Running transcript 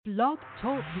Blog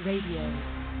Talk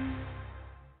Radio.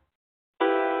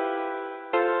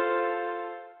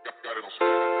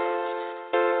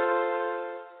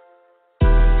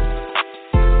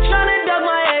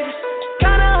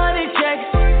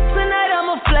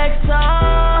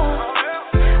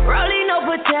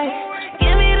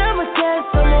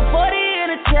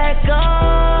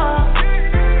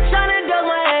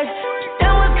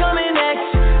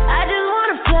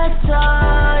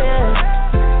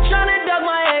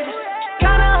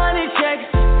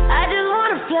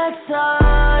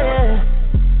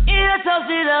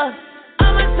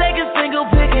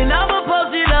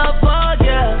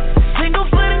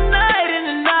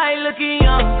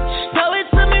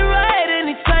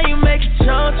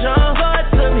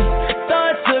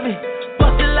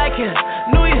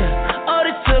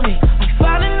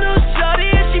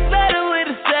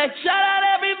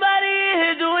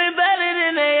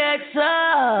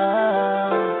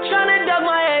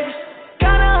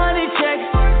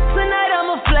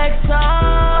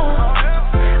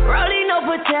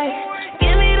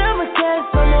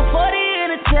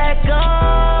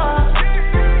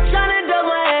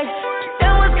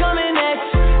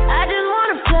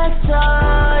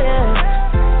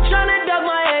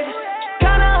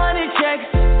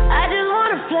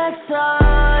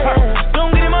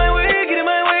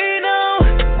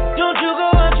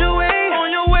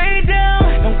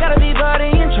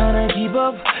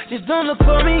 Don't look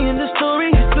for me in the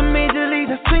story. It's the major league.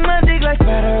 I swing my dick like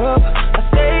batter up. I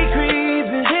stay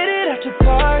creeping, hit it at your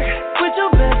park with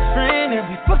your best friend and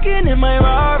we fucking in my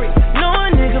Rari. No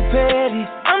a nigga petty.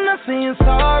 I'm not saying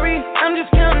sorry. I'm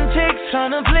just counting checks,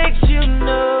 trying to flex, you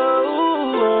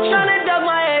know. Trying to dog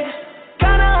my ex,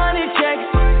 kinda honey checks.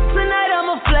 Tonight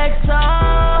I'ma flex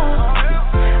off.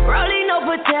 Rolling no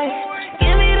protect.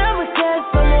 Give me the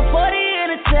request. I'm a 40 in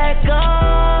a tech off.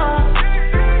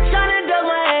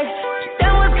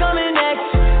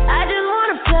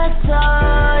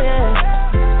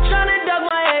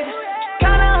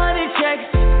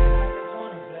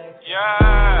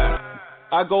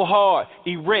 I go hard,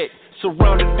 erect,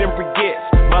 surrounded in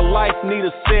briquettes. My life need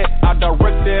a set, I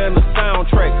direct it in the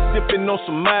soundtrack. Sipping on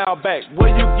some Malbec,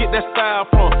 where you get that style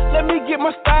from? Let me get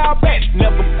my style back.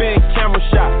 Never been camera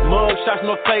shot, mug shots,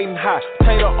 no Clayton high.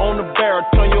 Tater on the barrel,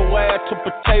 turn your ass to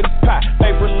potato pie.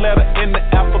 Favorite letter in the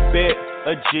alphabet,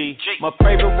 a G. My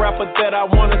favorite rapper that I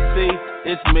wanna see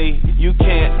is me. You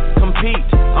can't compete,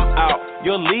 I'm out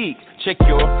your league. Check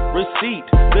your receipt,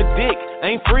 the dick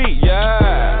ain't free,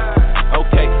 yeah.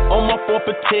 Okay, on my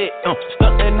forfeit,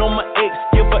 stuntin' on my ex,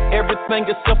 give her everything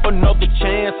except another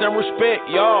chance and respect,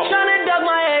 y'all. Tryna duck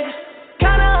my ex,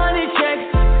 kinda honey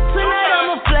checks. Tonight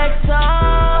I'ma flex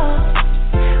off.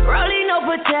 Rolling no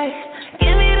protect,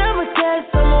 give me the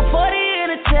request. I'm a 40 in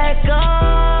a tech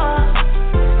off.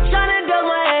 Tryna duck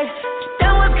my ex,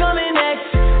 then what's coming next?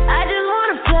 I just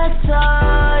wanna flex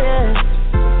off, yeah.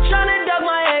 Tryna duck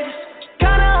my ex,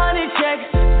 kinda honey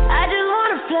checks. I just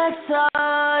wanna flex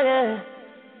off, yeah.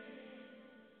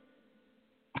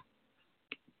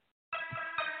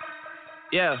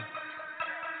 Yeah.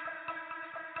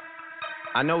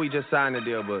 I know we just signed the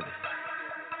deal, but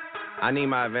I need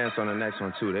my advance on the next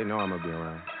one too. They know I'm gonna be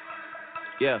around.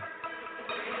 Yeah.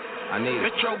 I need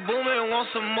it. Metro Boomin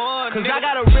want some more. Cause I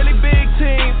got a really big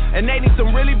team, and they need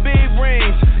some really big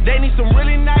rings. They need some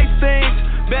really nice things.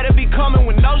 Better be coming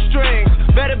with no strings.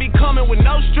 Better be coming with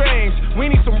no strings.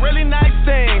 We need some really nice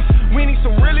things. We need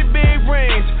some really big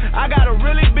rings. I got a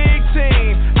really big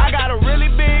team. I got a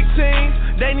really big team.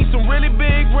 They need some really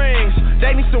big rings.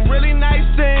 They need some really nice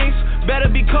things.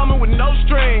 Better be coming with no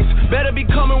strings. Better be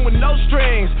coming with no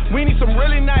strings. We need some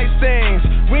really nice things.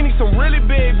 We need some really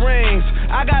big rings.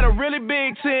 I got a really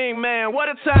big team, man. What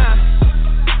a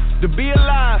time to be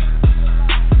alive.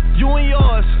 You and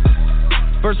yours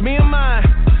versus me and mine.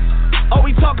 Are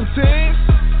we talking teams?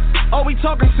 Are we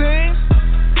talking teams?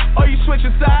 Are you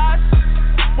switching sides?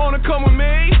 Wanna come with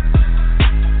me?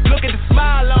 Look at the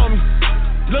smile on me.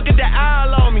 Look at the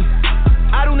owl on me.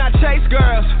 I do not chase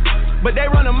girls, but they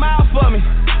run a mile for me.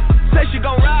 Say she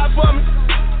gon' ride for me.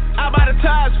 I'll buy the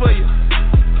tires for you.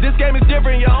 This game is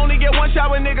different. You only get one shot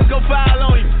when niggas go foul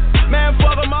on you. Man,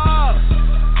 fuck them all.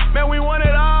 Man, we want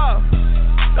it all.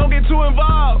 Don't get too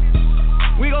involved.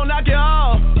 We gon' knock it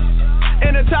off.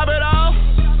 And to top it off,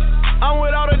 I'm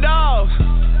with all the dogs.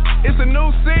 It's a new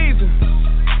season,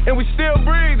 and we still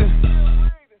breathing.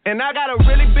 And I got a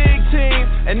really big team,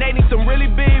 and they need some really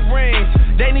big rings.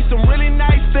 They need some really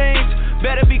nice things.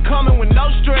 Better be coming with no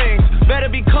strings. Better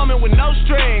be coming with no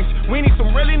strings. We need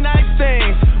some really nice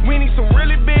things. We need some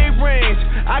really big rings.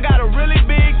 I got a really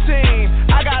big team.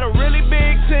 I got a really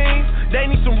big team. They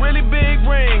need some really big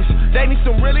rings. They need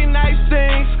some really really nice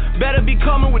things. Better be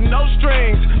coming with no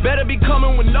strings. Better be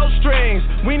coming with no strings.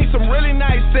 We need some really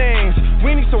nice things.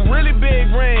 We need some really big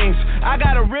rings. I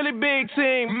got a really big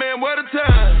team. Man, what a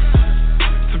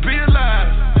time to be alive.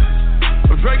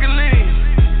 I'm drinking lean.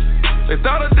 They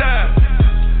thought I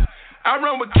died. I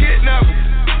run with kidnappers.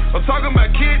 I'm talking about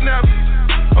kidnappers.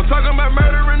 I'm talking about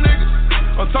murdering niggas.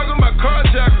 I'm talking about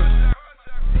carjackers.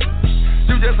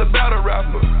 You just a battle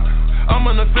rapper. I'm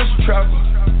an official trapper.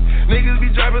 Niggas be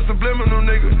driving subliminal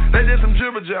niggas. They just some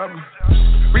jibber jabber.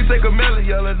 We take a melon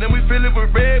yellow, then we fill it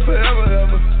with red forever,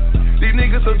 ever. These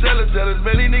niggas so jealous.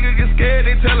 Man, these niggas get scared,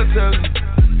 they tell it.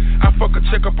 I fuck a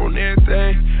check up on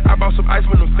everything. I bought some ice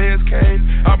when the feds came.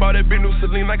 I bought that big new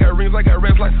Celine. I got rings, I got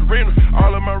reds like Serena.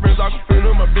 All of my rings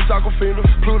Aquafina, my bitch Aquafina.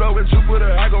 Pluto and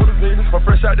Jupiter, I go to Venus. I'm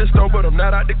fresh out the stove, but I'm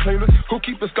not out the cleaner. Who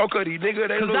keep a scope of these niggas?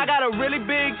 They Cause I got a really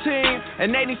big team,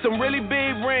 and they need some really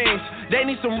big rings. They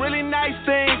need some really nice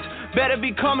things. Better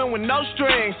be coming with no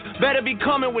strings. Better be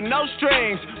coming with no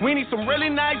strings. We need some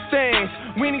really nice things.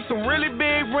 We need some really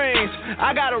big rings.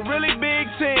 I got a really big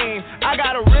team. I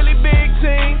got a really big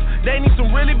team. They need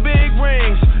some really big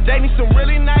rings. They need some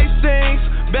really nice things.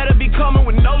 Better be coming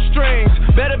with no strings.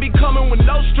 Better be coming with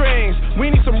no strings.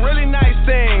 We need some really nice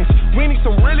things. We need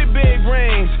some really big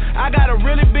rings. I got a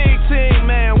really big team,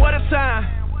 man. What a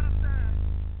time.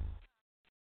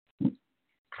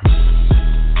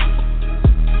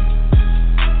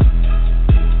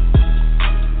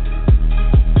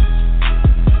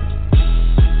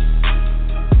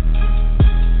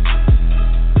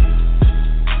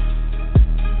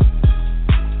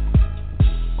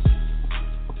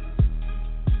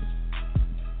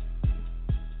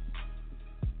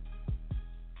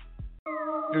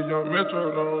 If young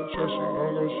Metro don't trust you,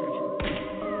 I'm gonna shoot you.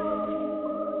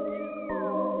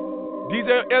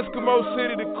 DJ Eskimo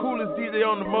City, the coolest DJ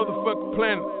on the motherfucking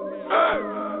planet.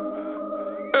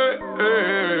 Hey, hey,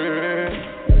 hey.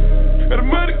 And the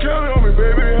money counting on me,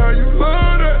 baby, how you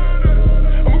love that?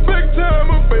 I'm a big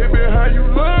timer, baby, how you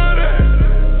love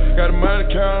that? Got the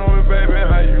money counting on me, baby,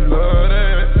 how you love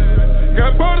that?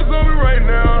 Got borders on me right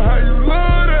now, how you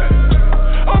love that?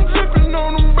 I'm dripping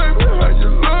on them, baby, how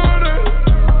you love that?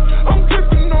 I'm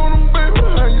dripping on them, baby,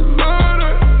 how you love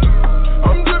that?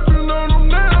 I'm dripping on them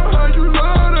now, how you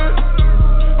love that?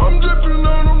 I'm dripping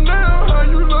on them now, how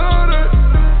you love that?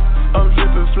 I'm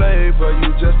dripping flavor,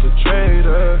 you just a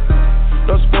trader.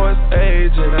 No sports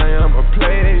agent, I am a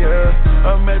player.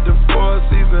 I'm at the Four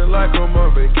Seasons like I'm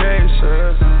on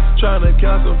vacation. Tryna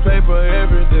count some paper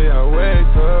every day I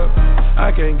wake up.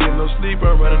 I can't get no sleep,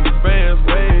 I'm running the bands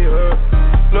way up.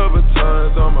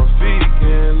 Louboutins on my feet,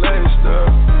 getting laced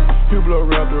up. Hublot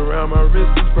wrapped around my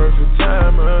wrist, it's perfect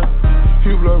timing.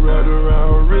 Hublot wrapped around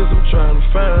her wrist, I'm trying to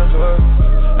find her.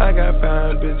 I got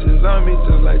fine bitches on me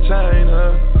just like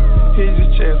China. Here's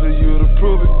your chance for you to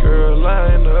prove it, girl,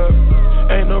 line up.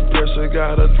 Ain't no pressure,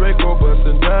 got a Draco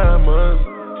bustin' diamonds.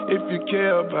 If you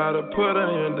care about her, put her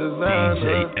in designer.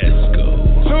 DJ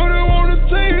Esco. Tony want a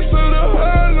taste of the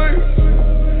highlights.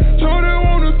 Tony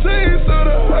want a taste of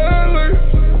the highlights.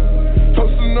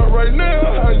 Toasting up right now,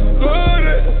 how you love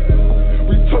that?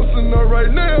 We toasting up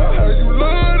right now, how you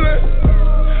love that?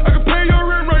 I can pay your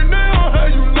rent right now, how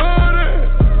you love that?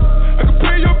 I can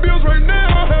pay your bills right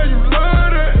now, how you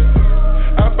love that?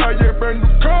 I buy you a brand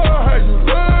new car, how you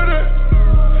love that?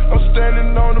 I'm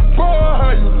standing on the bar,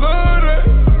 how you love that?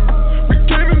 We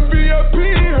came in VIP,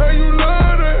 how you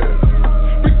love that?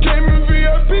 We came in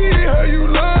VIP, how you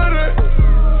love that?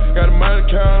 Got a money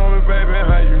count on me, baby,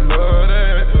 how you love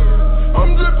that?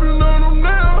 I'm dripping on them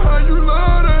now, how you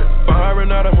love that?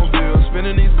 Firing automobile,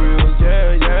 spinning these wheels,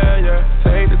 yeah, yeah, yeah.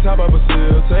 Take the top of a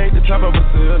seal, take the top of a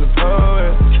seal and blow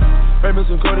it. Bring me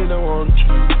some codeine, I want it.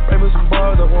 Bring me some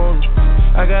bars, I want it.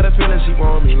 I got a feeling she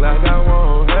want me like I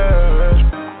want her.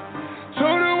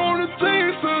 Tony want a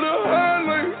taste of the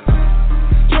highlights.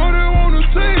 Tony want a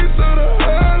taste of the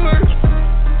highlights.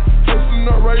 Toasting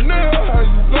up right now, how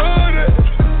you love that?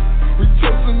 We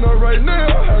toasting up right now,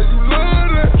 how you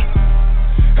love that?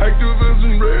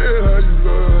 Activism red, how you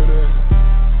love that?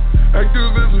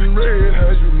 Activism red,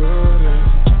 how you love that?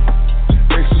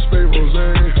 Extra spray rose,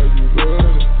 how you love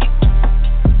that?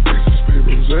 Extra spray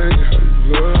rose, how you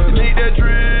love that? You need that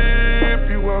drip,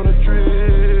 you want a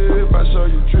drip? I show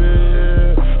you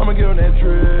drip, I'ma get on that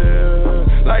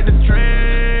drip. Like the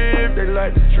drip, they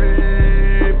like the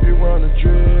drip. You want a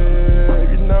drip,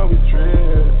 you know we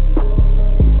drip.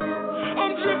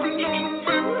 I'm dripping on them,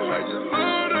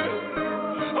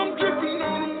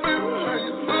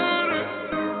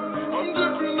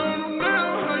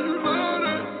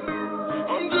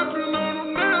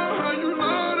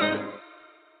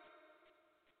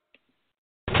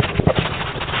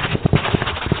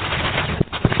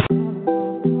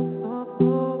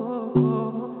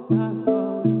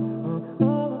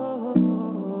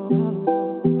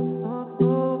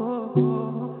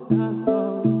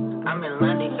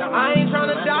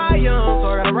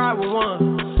 with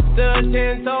one. Stood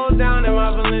 10 toes down in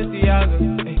my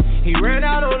Balenciaga. He ran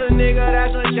out on a nigga,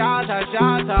 that's a shot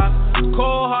top.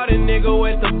 Cold-hearted nigga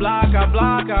with the block out.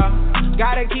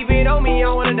 Gotta keep it on me,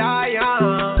 I wanna die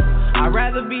young. I'd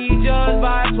rather be judged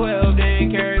by 12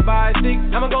 than carried by 6.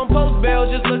 I'ma gon' post bail,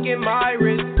 just look at my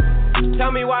wrist.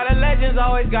 Tell me why the legends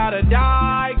always gotta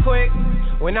die quick.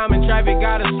 When I'm in traffic,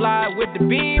 gotta slide with the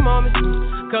beam on me.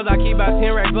 Cause I keep about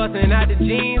 10 racks bustin' out the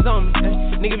jeans on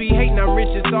me. Nigga be hatin', I'm rich,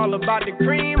 it's all about the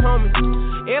cream, homie.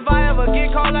 If I ever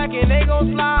get caught lacking, they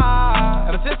gon' slide.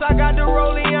 Ever since I got the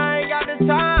rollie, I ain't got the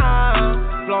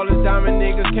time. Flawless diamond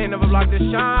niggas can't never block the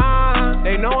shine.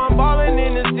 They know I'm ballin'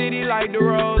 in the city like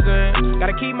DeRozan.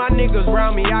 Gotta keep my niggas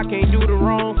round me, I can't do the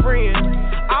wrong friend.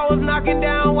 I was knocking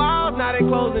down walls, now they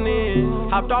closing in.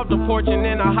 Hopped off the porch and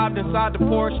then I hopped inside the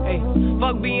Porsche. Ayy,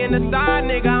 fuck being the side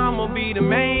nigga, I'ma be the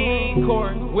main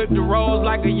course. Whip the rolls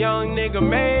like a young nigga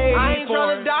made. I ain't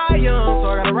tryna die young, so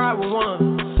I gotta ride with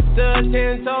one. Stood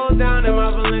 10 toes down in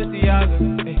my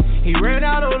Balenciaga. He ran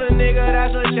out on a nigga,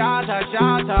 that's a shot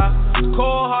top.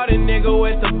 Cold-hearted nigga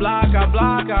with the block out.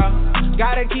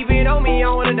 Gotta keep it on me, I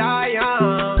wanna die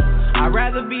young. I'd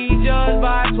rather be judged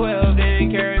by 12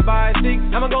 than carried by 6.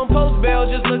 I'ma gon' post bail,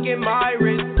 just look at my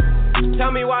wrist.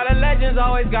 Tell me why the legends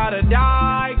always gotta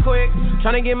die quick.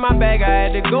 Tryna get my bag, I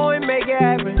had to go and make it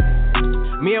happen.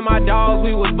 Me and my dogs,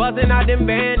 we was bustin' out them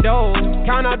bandos.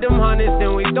 Count out them hundreds,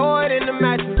 then we throw it in the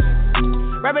mattress.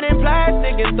 Wrap it in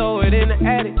plastic and throw it in the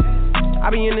attic. I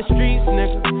be in the streets,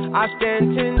 nigga, I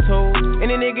stand 10 toes.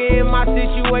 Any nigga in my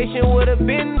situation would've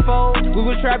been fold. We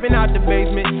was trapping out the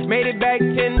basement, made it back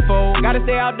tenfold. Gotta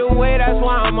stay out the way, that's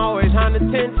why I'm always on the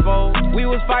tenfold. We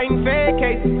was fighting fed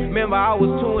cases, remember I was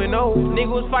 2-0.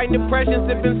 Nigga was fighting depression,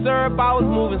 sipping syrup, I was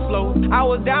moving slow. I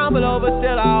was down below, but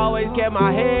still I always kept my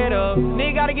head up.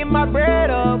 Nigga gotta get my bread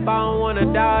up, I don't wanna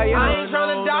die young. I ain't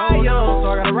tryna die young,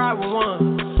 so I gotta ride with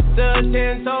one. Stood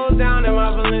 10 toes down in my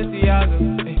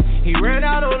Balenciaga. He ran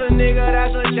out on a nigga,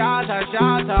 that's a shot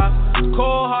top.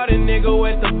 Cold-hearted nigga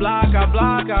with the block out.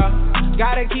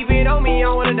 Gotta keep it on me,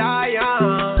 I wanna die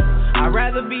young. I'd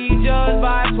rather be judged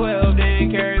by 12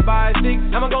 than carried by 6.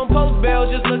 I'ma gon' post bail,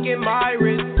 just look at my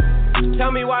wrist.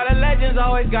 Tell me why the legends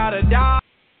always gotta die.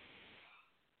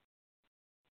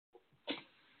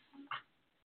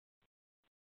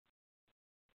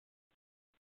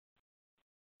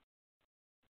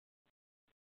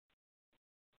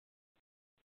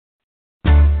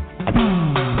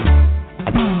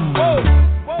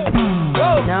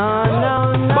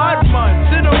 No. Bad man,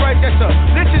 sit down right there, sir.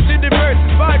 Listen to the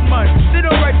verses, bad man. Sit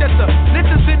down right there, sir.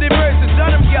 Listen to the verses,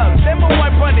 tell them girls. Them a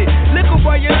one funny. Look up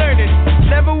while you're learning.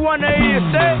 Never wanna hear you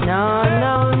say. No.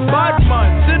 Bad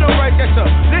man, sit down right there, sir.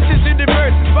 Listen to the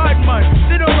verses, bad man.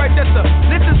 Sit down right there, sir.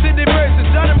 Listen to the verses,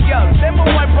 tell them girls. Them a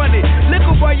one funny. Look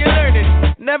up while you're learning.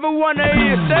 Never wanna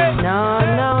hear you say. No.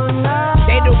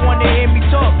 They don't wanna hear me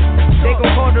talk. They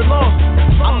gon' call the law.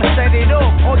 I'ma set it off.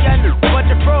 All y'all knew but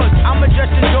the frauds. I'ma just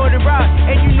enjoy the ride.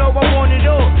 And you know I want it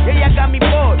all. Yeah, y'all got me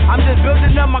bored. I'm just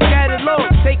building up my catalog.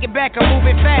 Take it back, I'm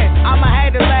moving fast. I'ma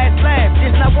have the last laugh.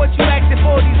 It's not what you acting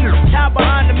for. These niggas time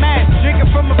behind the mask.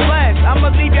 Drinking from a flask. I'ma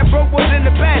leave your broke ones in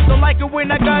the past. Don't like it when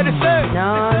I gotta serve.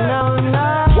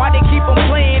 No. Why they keep on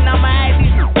playing? I'ma have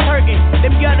these hurting.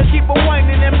 Them gotta keep on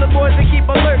whining. Them the boys that keep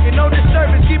on lurking. No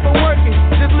disturbance, keep on working.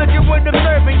 Just looking what I'm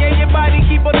serving. Yeah, your body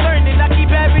keep on turning. I keep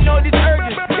having all these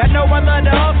urges. Y'all know I love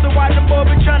the hustle. Why them boys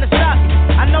been trying to stop me?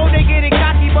 I know they getting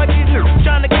cocky, but these niggas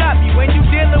trying to copy. When you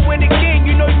dealing with a king,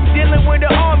 you know you dealing with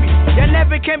the army. Y'all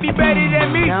never can be better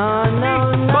than me. No.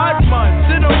 Bad man,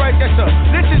 sit down right there, sir.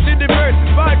 Listen to the verses,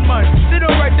 bad man. Sit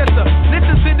down right there, sir.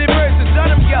 Listen to the verses, tell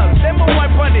them girls. Them a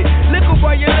one funny. Look up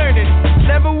while you're learning.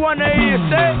 Never wanna hear you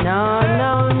say. No.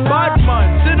 Bad man,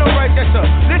 sit down right there, sir.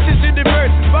 Listen to the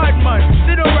verses, bad man.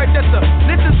 Sit down right there, sir.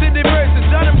 Listen to the verses,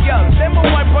 tell them girls. Them a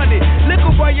one funny. Look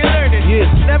up while you're learning.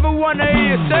 Never wanna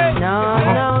hear you say. No.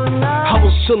 I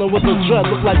was chillin' with the dread,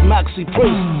 look like Maxi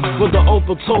Priest. With the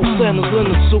open toe sandals,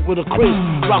 linen suit with a crease.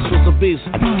 Ross was a beast,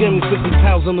 gave me 50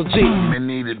 pounds on the Jeep. Man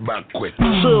needed back quick.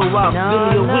 Chill Ross, give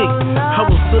me a week. I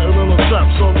was sitting on the trap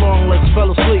so long, legs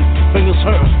fell asleep. Fingers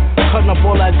hurt, cutting up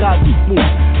all I got.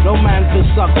 No man can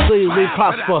succeed, we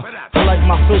prosper. I like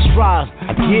my fish fried,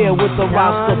 yeah, with the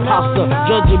roster pasta.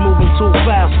 Judge it moving too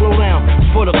fast, slow down.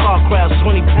 Before the car crash,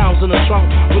 20 pounds in the trunk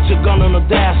with your gun on the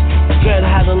dash. Dread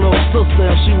had a little sister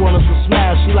and she wanted to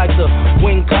smash. She liked to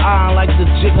wink her eye, like to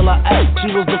jiggle her ass.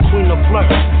 She was the queen of flirt.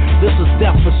 This is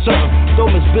death for certain.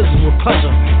 Don't miss business with pleasure.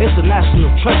 It's a national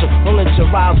treasure. Don't let your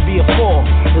rise be a fall.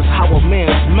 It's how a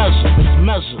man's measured. It's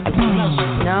measured.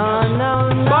 No.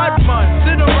 Bad man,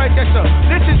 sit down right there, sir.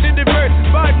 Listen to the verses,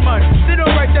 bad man. Sit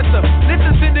down right there, sir.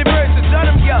 Listen to the verses, tell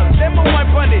them girls. Them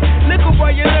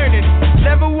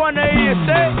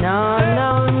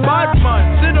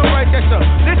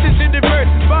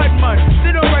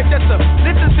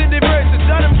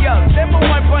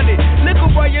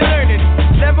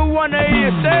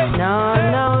No,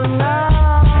 no, no.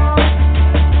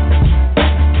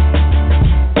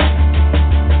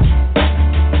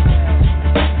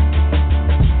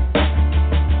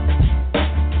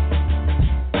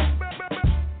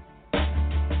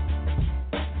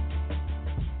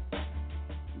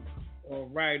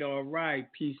 All right.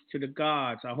 Peace to the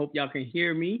gods. I hope y'all can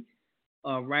hear me.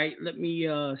 All right. Let me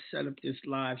set up this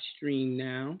live stream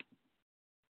now.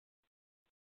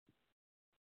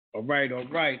 All right.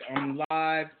 I'm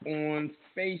live on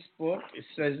Facebook. It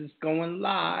says it's going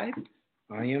live.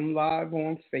 I am live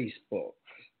on Facebook.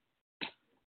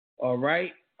 All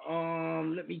right.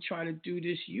 Let me try to do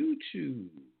this YouTube.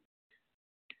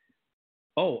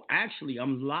 Oh, actually,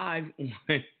 I'm live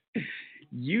on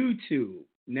YouTube.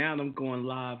 Now I'm going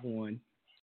live on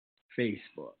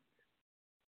Facebook.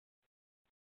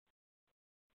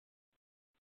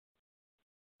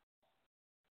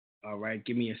 All right,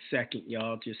 give me a second,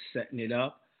 y'all. Just setting it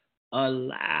up.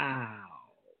 Allow.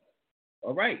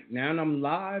 All right, now I'm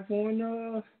live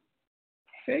on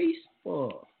Facebook.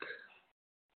 Go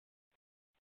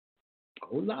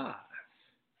live.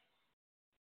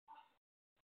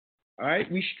 All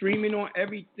right, we streaming on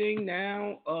everything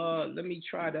now. Let me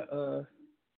try to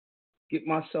get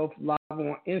myself live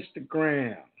on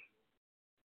Instagram.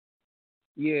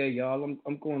 Yeah, y'all,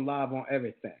 I'm going live on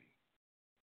everything.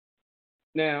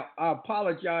 Now, I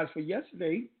apologize for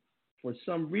yesterday. For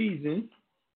some reason,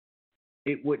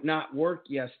 it would not work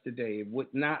yesterday. It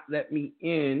would not let me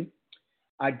in.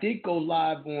 I did go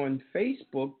live on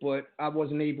Facebook, but I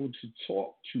wasn't able to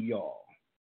talk to y'all.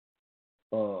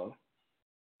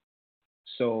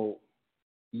 So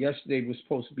yesterday was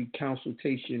supposed to be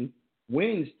Consultation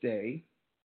Wednesday,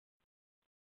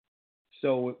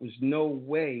 so it was no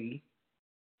way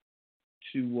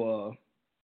to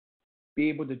be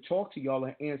able to talk to y'all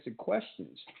and answer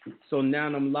questions. So now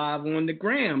I'm live on the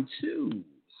gram too. As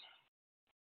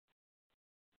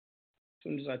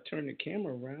soon as I turn the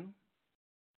camera around.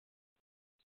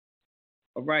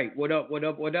 All right, what up?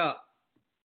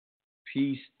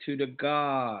 Peace to the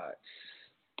gods.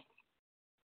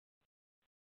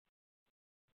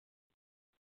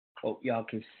 Hope y'all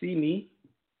can see me.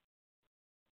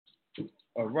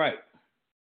 All right.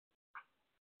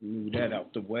 Move that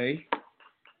out the way.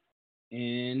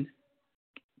 And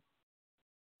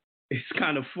it's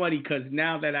kind of funny because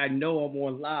now that I know I'm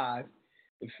on live,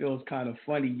 it feels kind of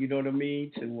funny, you know what I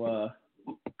mean? To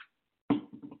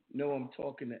know I'm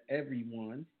talking to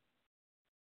everyone.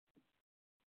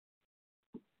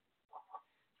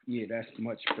 Yeah, that's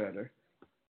much better.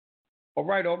 All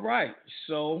right.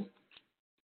 So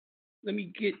let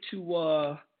me get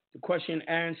to the question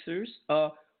and answers.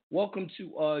 Welcome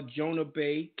to Jonah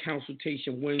Bay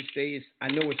Consultation Wednesday. I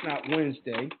know it's not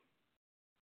Wednesday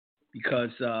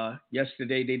because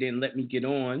yesterday they didn't let me get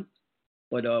on,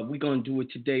 but we're going to do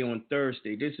it today on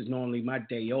Thursday. This is normally my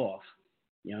day off,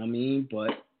 you know what I mean?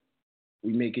 But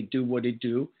we make it do what it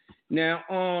do. Now,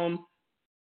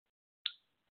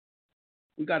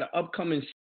 we got an upcoming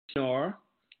seminar,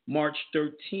 March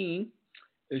 13th.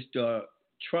 It's the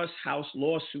Trust House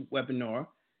Lawsuit webinar.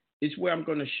 It's where I'm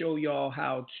going to show y'all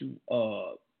how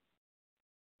to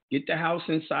get the house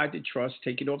inside the trust,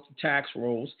 take it off the tax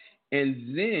rolls,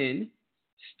 and then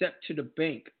step to the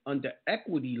bank under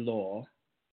equity law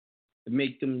to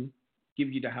make them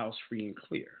give you the house free and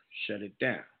clear, shut it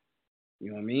down. You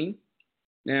know what I mean?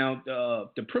 Now,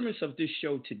 the premise of this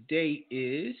show today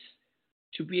is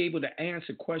to be able to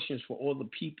answer questions for all the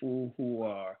people who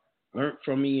are learned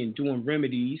from me and doing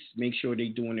remedies, make sure they're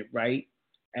doing it right.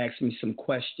 Ask me some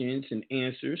questions and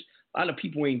answers. A lot of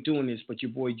people ain't doing this, but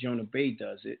your boy Jonah Bay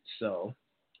does it, so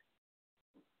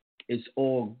it's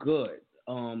all good.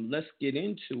 Let's get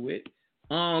into it.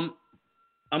 I'm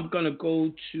gonna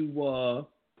go to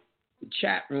the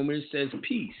chat room and it says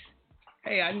peace.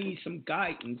 Hey, I need some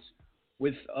guidance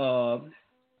with a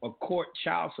court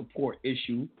child support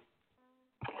issue.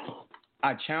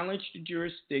 I challenged the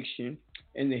jurisdiction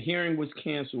and the hearing was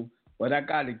canceled, but I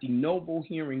got a de novo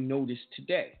hearing notice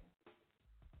today.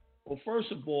 Well,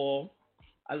 first of all,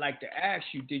 I'd like to ask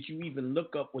you, did you even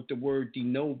look up what the word de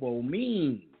novo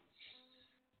means?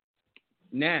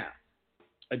 Now,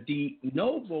 a de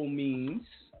novo means,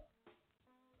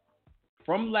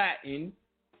 from Latin,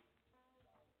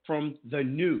 from the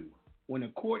new. When a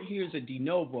court hears a de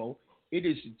novo, it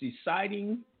is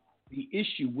deciding the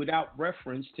issue without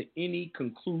reference to any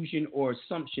conclusion or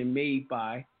assumption made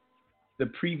by the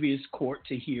previous court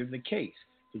to hear the case.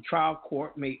 The trial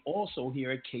court may also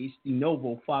hear a case de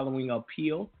novo following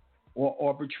appeal or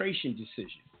arbitration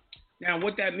decision. Now,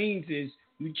 what that means is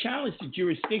you challenge the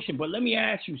jurisdiction, but let me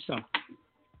ask you something.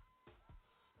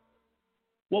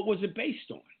 What was it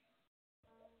based on?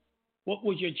 What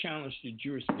was your challenge to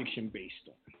jurisdiction based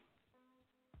on?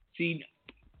 See,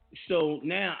 so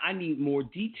now I need more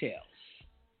details.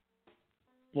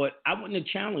 But I wouldn't have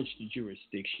challenged the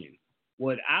jurisdiction.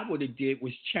 What I would have did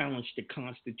was challenge the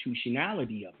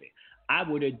constitutionality of it. I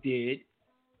would have did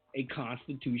a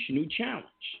constitutional challenge.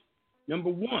 Number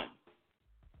one,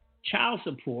 child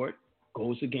support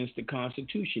goes against the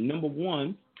Constitution. Number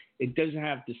one, it doesn't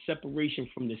have the separation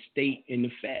from the state and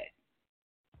the Fed.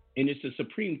 And it's a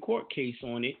Supreme Court case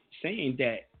on it saying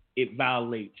that it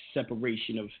violates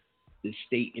separation of the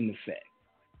state and the Fed.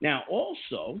 Now,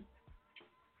 also,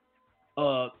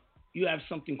 you have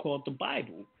something called the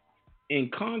Bible.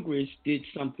 And Congress did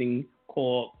something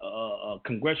called a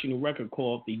congressional record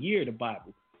called the Year of the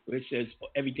Bible, where it says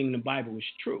everything in the Bible is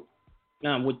true.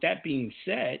 Now, with that being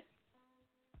said,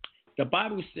 the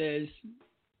Bible says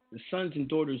the sons and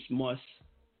daughters must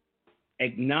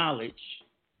acknowledge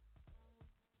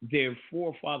their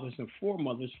forefathers and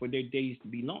foremothers for their days to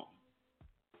be long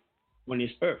on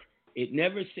this earth. It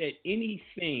never said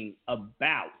anything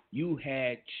about you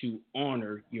had to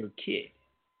honor your kid.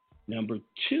 Number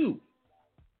two,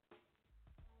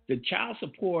 the child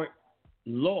support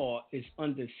law is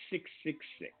under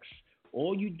 666.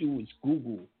 All you do is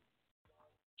Google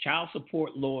child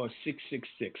support law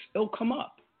 666. It'll come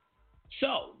up.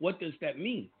 So what does that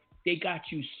mean? They got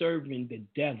you serving the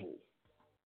devil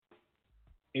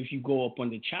if you go up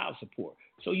under child support.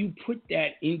 So you put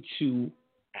that into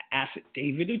an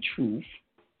affidavit of truth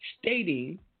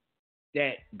stating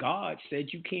that God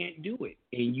said you can't do it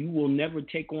and you will never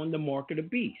take on the mark of the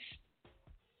beast.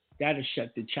 That'll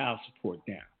shut the child support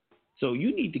down. So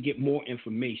you need to get more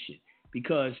information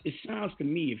because it sounds to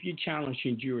me if you're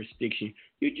challenging jurisdiction,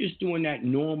 you're just doing that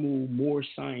normal Moore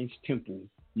Science Temple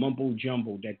mumbo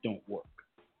jumbo that don't work.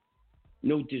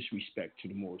 No disrespect to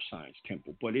the Moore Science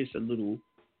Temple, but it's a little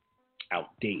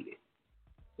outdated.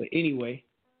 But anyway,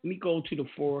 let me go to the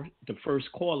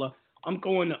first caller. I'm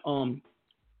going to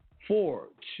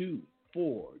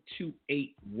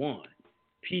 424281.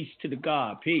 Peace to the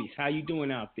God. Peace. How you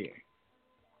doing out there?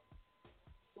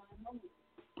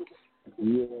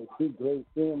 Yeah, she great.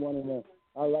 Seeing one of them.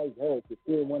 I like her. To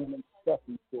see one of them stuff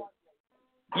and shit.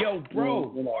 Yo,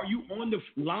 bro, are you on the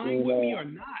line with me or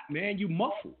not, man? You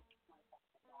muffled.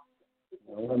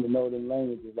 I want to know the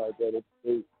languages like that.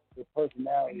 It's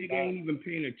personality. Nigga ain't even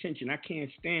paying attention. I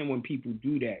can't stand when people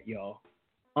do that, y'all.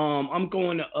 I'm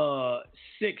going to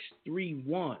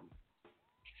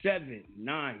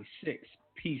 631796.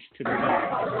 Peace to the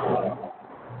God.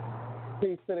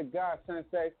 Peace to the God,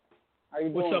 Sensei. How you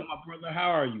doing? What's up, my brother?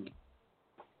 How are you?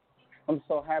 I'm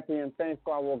so happy and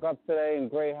thankful. I woke up today in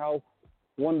great health.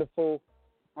 Wonderful.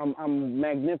 I'm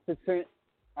magnificent.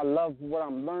 I love what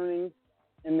I'm learning,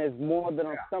 and there's more that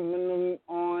I'm stumbling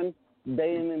on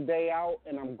day in and day out,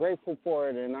 and I'm grateful for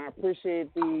it. And I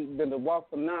appreciate the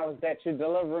wealth of knowledge that you're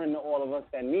delivering to all of us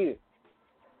that need it.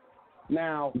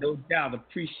 Now, no doubt,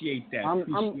 appreciate that.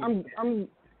 I'm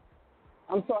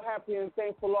so happy and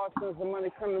thankful, Lord, since the money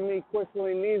come to me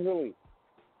quickly and easily.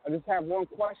 I just have one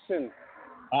question.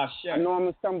 I know I'm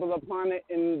going to stumble upon it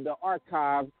in the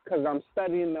archives because I'm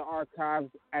studying the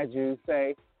archives, as you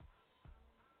say.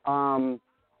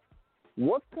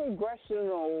 What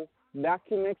congressional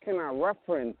document can I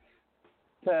reference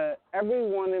to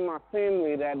everyone in my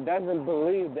family that doesn't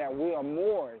believe that we are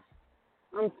Moors?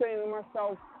 I'm saying to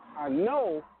myself, I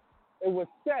know it was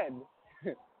said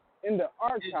in the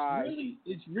archives.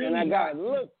 It's really and I not gotta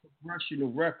look. In a congressional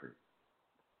record.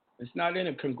 It's not in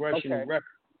a congressional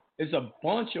record. There's a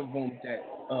bunch of them that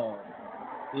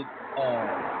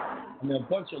a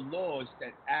bunch of laws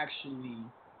that actually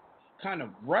kind of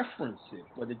reference it,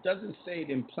 but it doesn't say it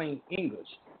in plain English.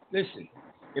 Listen,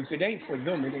 if it ain't for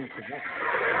them, it ain't for them.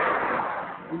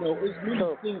 You know, there's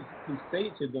many things you can say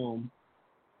to them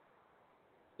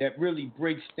that really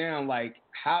breaks down, like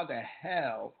how the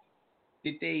hell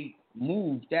did they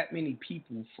move that many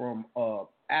people from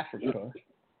Africa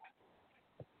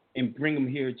and bring them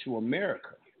here to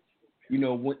America? You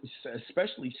know,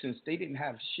 especially since they didn't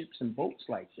have ships and boats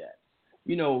like that.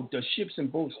 You know, the ships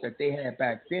and boats that they had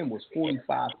back then was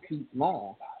 45 feet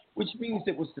long, which means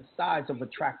it was the size of a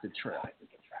tractor trailer.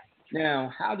 Now,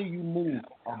 how do you move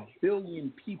 1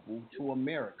 billion people to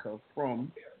America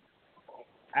from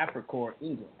Africa or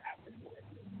England?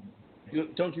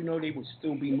 Don't you know they would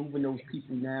still be moving those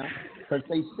people now? Because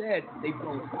they said they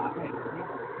brought 500 people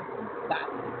from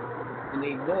Scotland, and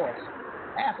they lost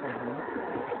half of them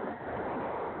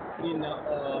in the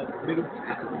Middle East.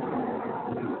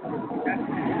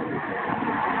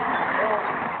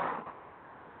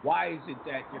 Why is it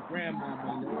that your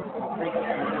grandmama and your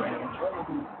great-grandmama all of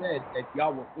them said that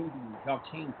y'all were Indians, y'all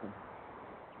came from?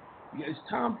 Yeah, it's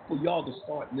time for y'all to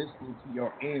start listening to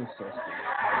your ancestors.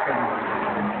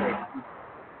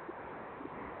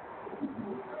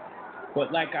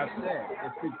 But like I said,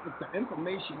 if the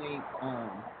information ain't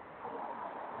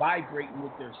vibrating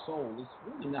with their soul, it's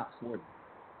really not for them.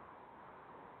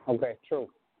 Okay, true.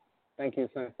 Thank you,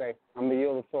 Sensei. I'm going to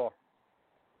yield the floor.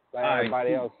 Let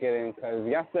everybody else get in, because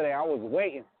yesterday I was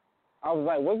waiting. I was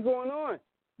like, what's going on?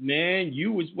 Man,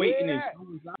 you was waiting and so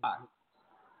was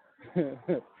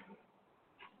I.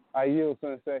 I yield,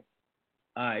 Sensei.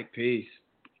 All right, peace.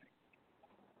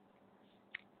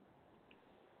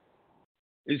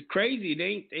 It's crazy. It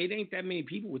ain't that many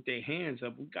people with their hands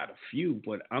up. We got a few,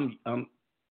 but I'm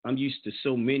used to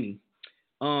so many.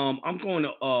 I'm going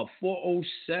to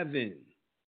 407-668.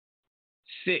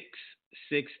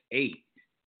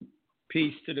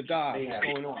 Peace to the God. What's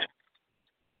going on?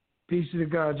 Peace to the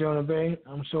God, Jonah Bay.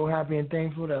 I'm so happy and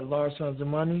thankful that large sums of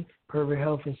money, perfect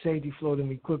health, and safety flow to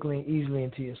me quickly and easily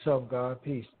into yourself, God.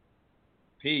 Peace.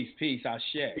 Peace. I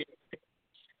share.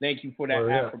 Thank you for that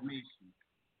affirmation.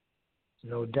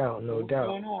 No doubt. What's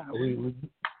going on, man?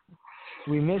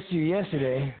 We missed you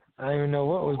yesterday. I didn't even know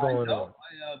what was going on.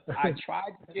 I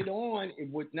tried to get on. It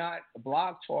would not.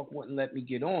 Blog Talk wouldn't let me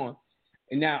get on.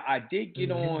 And now I did get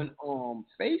on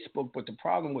Facebook, but the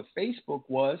problem with Facebook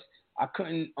was I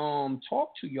couldn't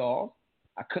talk to y'all.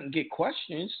 I couldn't get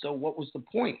questions. So what was the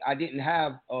point? I didn't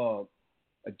have a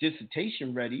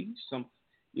dissertation ready. I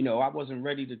wasn't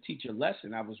ready to teach a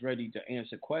lesson. I was ready to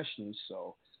answer questions.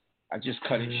 So I just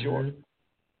cut it short.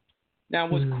 Now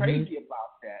what's crazy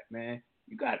about that, man?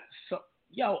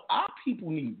 Our people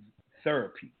need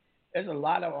therapy. There's a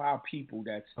lot of our people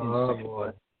that's insane. Oh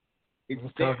boy. It's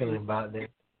talking about that.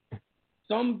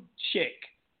 Some chick,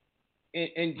 and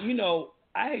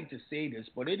I hate to say this,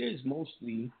 but it is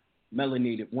mostly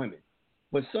melanated women.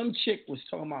 But some chick was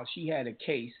talking about she had a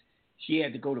case. She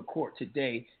had to go to court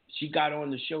today. She got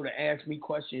on the show to ask me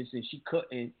questions, and she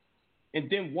couldn't, and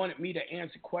then wanted me to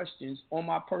answer questions on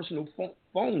my personal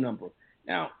phone number.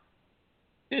 Now,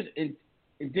 and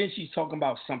then she's talking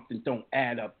about something don't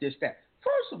add up, this, that.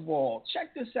 First of all,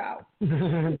 check this out.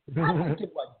 I don't give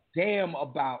a damn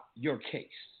about your case.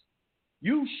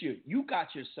 You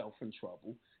got yourself in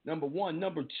trouble. Number one.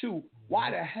 Number two, why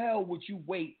the hell would you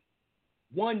wait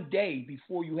one day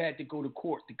before you had to go to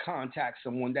court to contact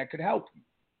someone that could help you?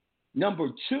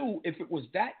 Number two, if it was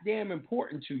that damn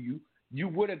important to you, you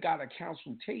would have got a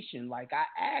consultation like I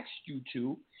asked you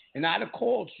to, and I'd have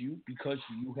called you because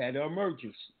you had an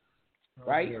emergency,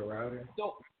 right?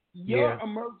 So your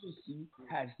emergency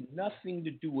has nothing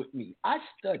to do with me. I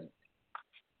studied.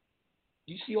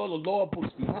 You see all the law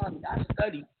books behind me. I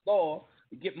studied law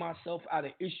to get myself out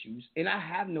of issues, and I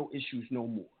have no issues no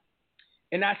more.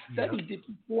 And I studied it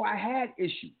before I had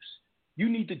issues. You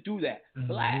need to do that.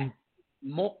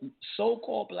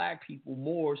 So-called black people,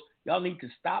 Moors, y'all need to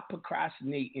stop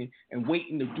procrastinating and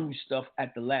waiting to do stuff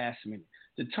at the last minute.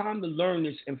 The time to learn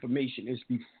this information is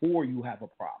before you have a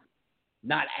problem,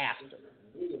 not after.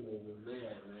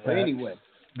 But anyway.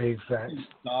 Big facts.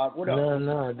 What up?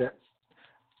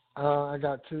 I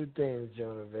got two things,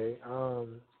 Jonah Bay.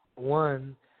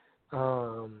 One,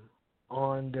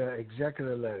 on the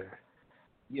executive letter.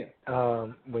 Yeah.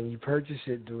 When you purchase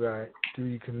it, do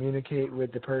you communicate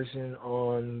with the person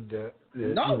on the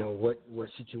no. what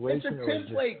situation? It's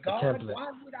a template, or God. a template?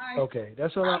 Why would I? Okay,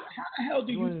 that's what how the hell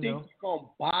do you think you're gonna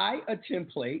buy a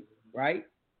template, right,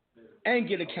 and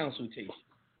get a consultation?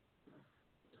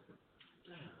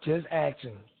 Just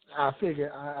action. I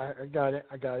figure I got it.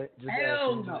 Just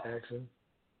hell action.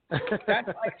 No. Just action. That's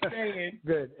like saying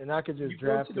good, and I could just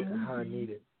draft it how I need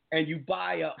it. And you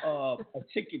buy a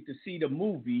ticket to see the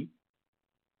movie.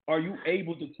 Are you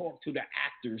able to talk to the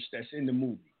actors that's in the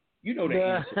movie? You know the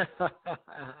answer.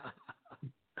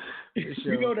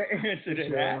 You know the answer to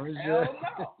that. Hell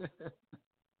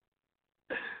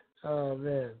no. Oh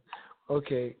man.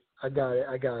 Okay, I got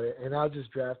it, and I'll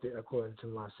just draft it according to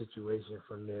my situation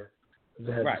from there.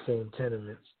 They have the same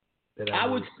tenements that I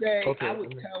would say. Okay. I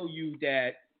would tell you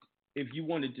that if you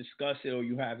want to discuss it or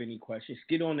you have any questions,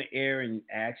 get on the air and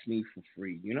ask me for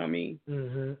free. You know what I mean?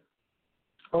 Mhm.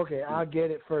 Okay, I'll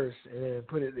get it first and then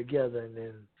put it together, and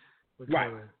then we'll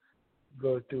kind of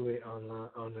go through it on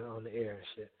the air and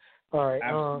shit. All right.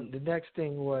 The next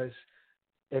thing was,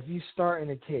 if you start in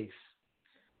a case,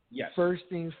 first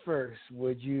things first,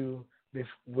 would you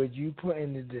put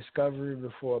in the discovery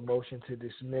before a motion to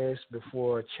dismiss,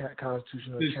 before a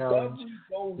constitutional challenge? Discovery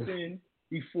goes in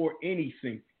before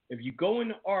anything. If you go in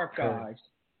the archives,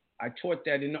 I taught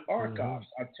that in the archives.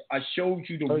 I showed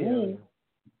you the rule.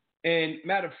 Yeah. And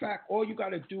matter of fact, all you got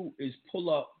to do is pull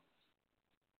up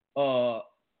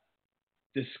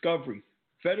discovery,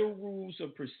 Federal Rules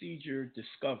of Procedure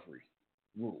Discovery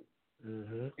Rule.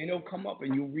 And it'll come up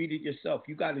and you'll read it yourself.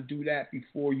 You got to do that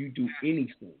before you do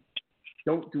anything.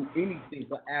 Don't do anything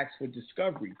but ask for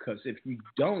discovery, because if you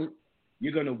don't,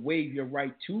 you're going to waive your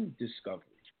right to discovery.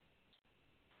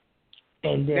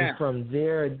 And then now, from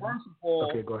there, first of all,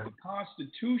 okay, go ahead. The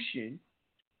Constitution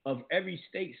of every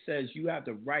state says you have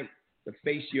the right to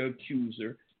face your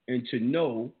accuser and to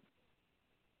know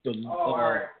the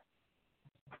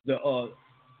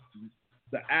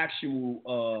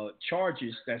actual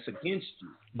charges that's against you.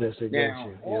 That's against now,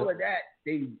 you. All of that,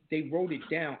 they wrote it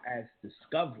down as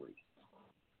discovery.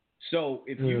 So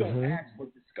if you don't ask for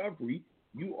discovery,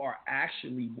 you are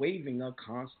actually waiving a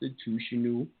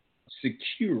constitutional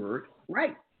secured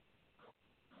right.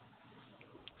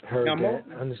 Heard now, that.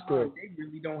 Understood. They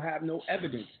really don't have no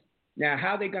evidence. Now,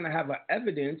 how are they going to have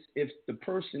evidence if the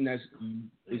person that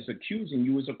is accusing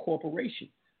you is a corporation?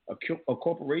 A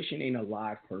corporation ain't a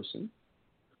live person.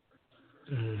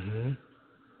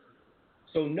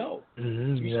 So no.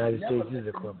 United States is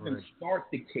a corporation. Start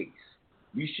the case.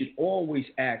 You should always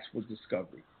ask for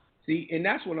discovery. See, and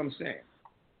that's what I'm saying.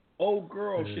 Old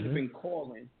girl should have been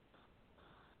calling,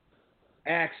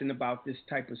 asking about this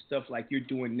type of stuff like you're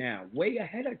doing now, way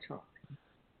ahead of time.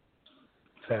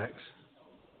 Facts.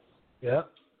 Yep.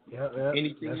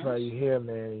 Anything That's else? why you're here,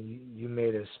 man. You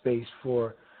made a space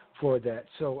for that.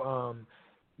 So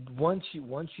once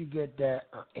you get that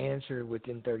answer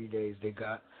within 30 days,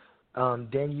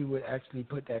 then you would actually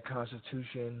put that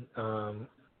Constitution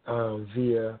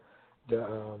via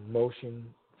the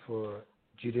motion for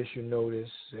judicial notice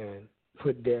and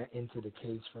put that into the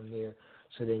case from there,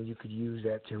 so then you could use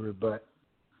that to rebut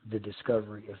the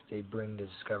discovery if they bring the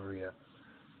discovery up.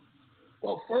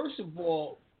 Well, first of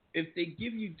all, if they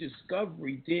give you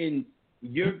discovery, then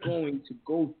you're going to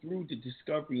go through the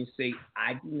discovery and say,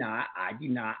 I deny.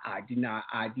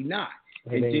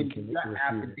 And then you got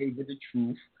affidavit of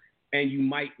truth, and you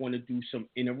might want to do some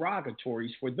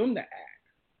interrogatories for them to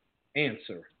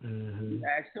answer. You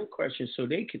ask them questions so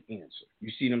they can answer. You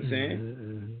see what I'm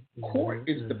saying? Court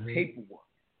is the paperwork.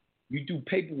 You do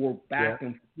paperwork back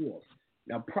and forth.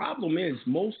 Now, problem is,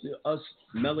 most of us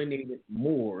melanated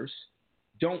Moors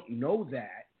don't know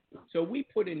that. So we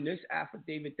put in this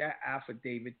affidavit, that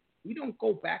affidavit. We don't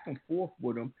go back and forth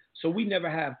with them. So we never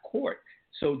have court.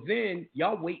 So then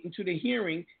y'all wait until the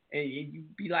hearing and you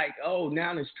be like, oh,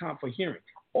 now it's time for hearing.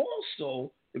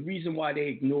 Also, the reason why they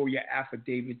ignore your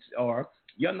affidavits are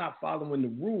you're not following the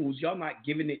rules. Y'all not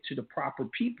giving it to the proper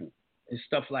people and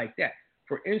stuff like that.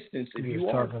 For instance, if you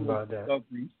are doing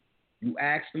discovery, you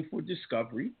ask them for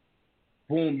discovery.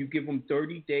 Boom, you give them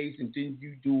 30 days, and then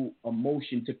you do a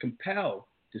motion to compel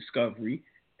discovery.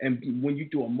 And when you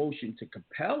do a motion to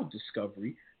compel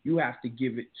discovery, you have to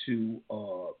give it to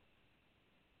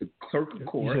the clerk of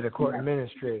court. You said the court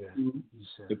administrator.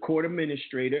 The court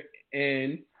administrator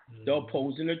and the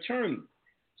opposing attorney.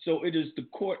 So it is the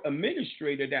court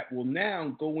administrator that will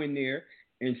now go in there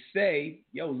and say,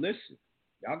 yo, listen,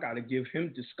 y'all got to give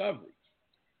him discovery.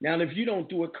 Now, if you don't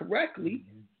do it correctly,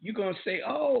 you're going to say,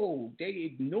 oh,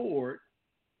 they ignored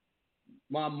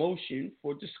my motion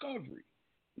for discovery.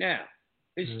 Now,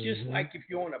 it's just like if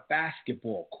you're on a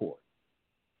basketball court.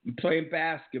 You're playing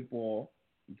basketball,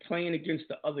 you're playing against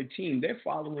the other team. They're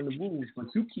following the rules, but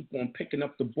you keep on picking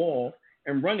up the ball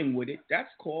and running with it. That's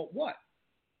called what?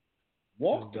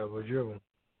 Walking. Double dribble.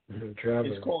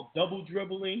 Traveling. It's called double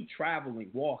dribbling, traveling,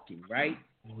 walking, right?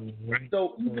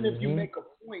 So even if you make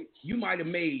a point, you might have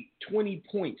made 20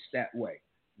 points that way.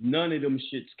 None of them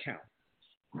shits count.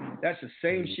 That's the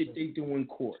same shit they do in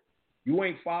court. You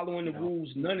ain't following the rules,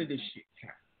 none of this shit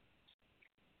count.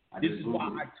 This is why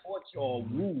I taught y'all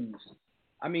rules.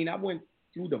 I mean, I went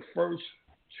through the first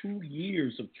 2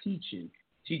 years of teaching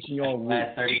y'all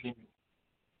rules.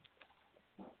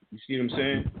 You see what I'm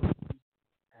saying?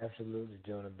 Absolutely,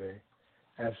 Jonah Bay.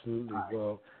 Absolutely. Right.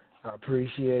 Well, I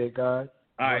appreciate it, God.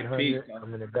 All right, peace.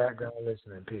 I'm in the background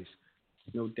listening. Peace.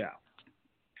 No doubt.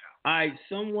 All right,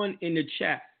 someone in the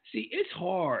chat. See, it's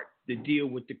hard to deal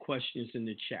with the questions in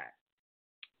the chat.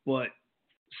 But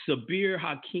Sabir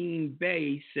Hakeem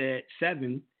Bey said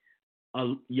 7.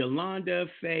 Yolanda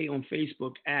Faye on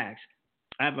Facebook asked,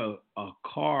 I have a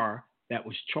car that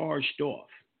was charged off.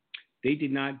 They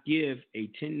did not give a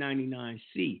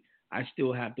 1099-C. I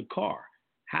still have the car.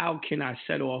 How can I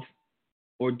set off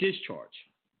or discharge?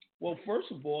 Well,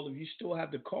 first of all, if you still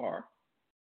have the car,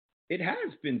 it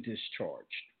has been discharged.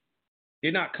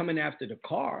 They're not coming after the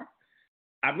car.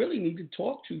 I really need to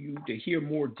talk to you to hear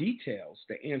more details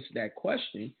to answer that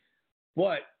question.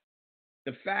 But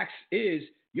the fact is,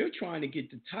 you're trying to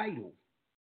get the title,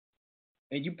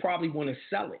 and you probably want to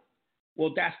sell it.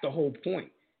 Well, that's the whole point.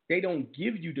 They don't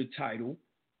give you the title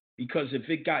because if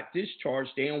it got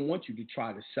discharged, they don't want you to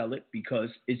try to sell it because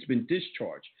it's been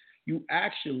discharged. You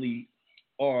actually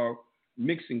are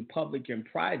mixing public and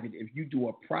private if you do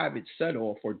a private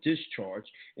set-off or discharge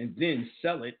and then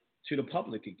sell it to the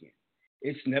public again.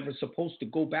 It's never supposed to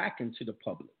go back into the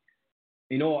public.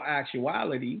 In all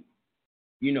actuality,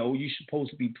 you're supposed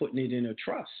to be putting it in a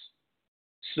trust.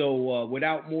 So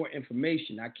without more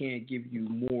information, I can't give you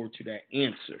more to that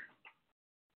answer.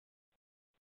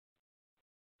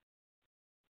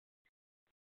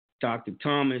 Dr.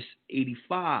 Thomas,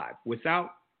 85.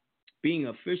 Without being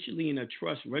officially in a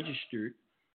trust registered,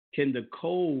 can the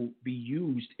code be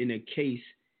used in a case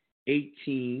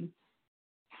 18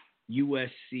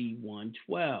 USC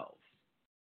 112?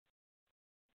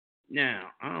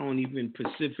 Now, I don't even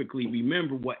specifically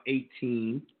remember what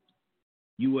 18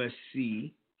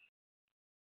 USC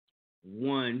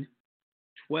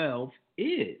 112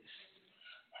 is.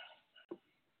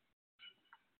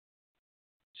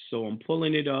 So I'm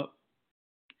pulling it up.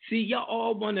 See, y'all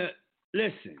all want to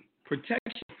listen.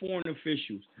 Protection of foreign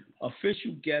officials,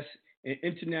 official guests, and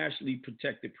internationally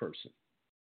protected person.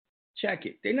 Check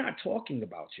it. They're not talking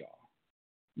about y'all.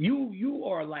 You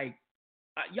are like,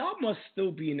 y'all must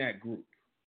still be in that group.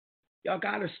 Y'all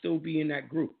got to still be in that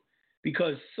group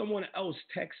because someone else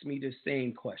texted me the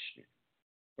same question,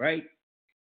 right?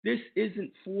 This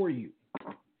isn't for you.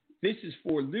 This is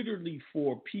literally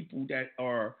for people that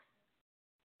are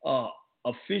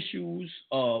officials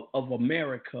of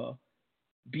America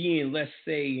being, let's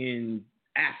say, in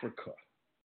Africa,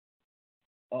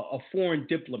 a foreign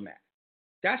diplomat.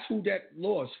 That's who that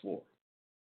law is for,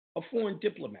 a foreign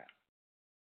diplomat.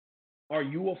 Are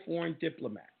you a foreign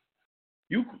diplomat?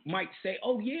 You might say,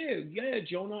 oh, yeah,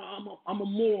 Jonah, I'm a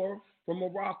Moor from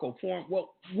Morocco.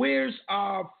 Well, where's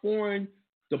our foreign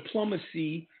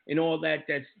diplomacy and all that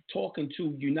that's talking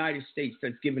to United States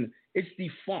that's given? It's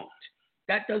defunct.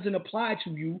 That doesn't apply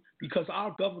to you because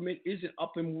our government isn't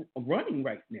up and running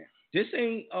right now. This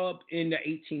ain't up in the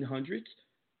 1800s.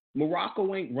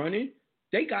 Morocco ain't running.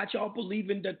 They got y'all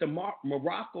believing that the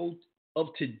Morocco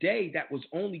of today that was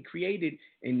only created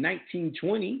in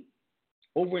 1920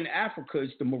 over in Africa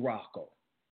is the Morocco.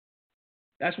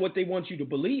 That's what they want you to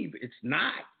believe. It's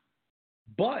not.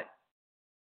 But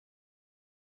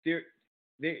there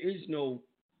is no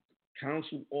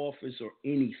council office or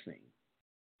anything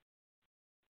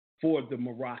for the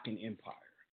Moroccan Empire.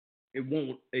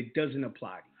 It doesn't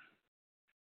apply to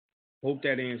you. Hope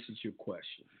that answers your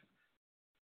question.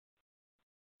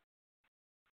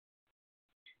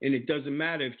 And it doesn't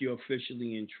matter if you're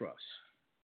officially in trust.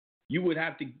 You would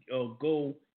have to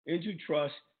go into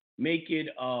trust, make it,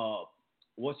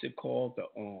 what's it called?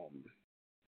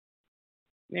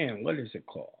 What is it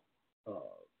called?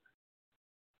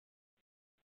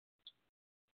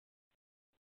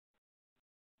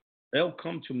 They'll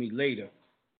come to me later,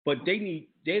 but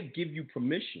they'll give you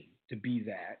permission to be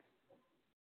that,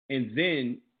 and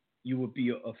then you would be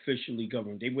officially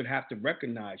governed. They would have to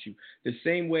recognize you the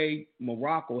same way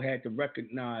Morocco had to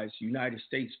recognize the United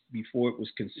States before it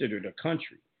was considered a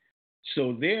country.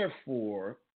 So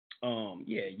therefore,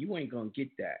 you ain't gonna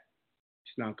get that.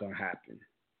 It's not gonna happen.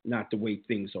 Not the way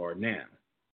things are now.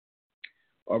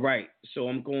 All right, so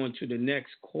I'm going to the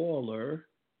next caller.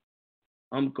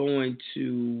 I'm going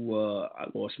to, I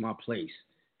lost my place.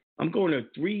 I'm going to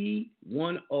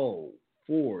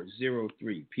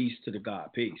 310-403. Peace to the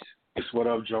God. Peace. What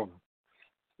up, Jonah?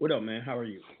 What up, man? How are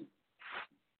you?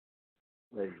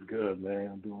 Hey, good,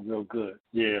 man. I'm doing real good.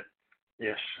 Yeah.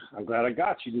 Yes. I'm glad I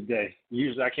got you today.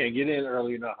 Usually I can't get in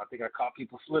early enough. I think I caught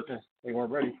people slipping. They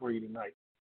weren't ready for you tonight.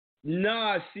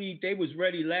 Nah, see, they was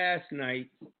ready last night.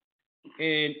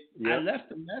 And I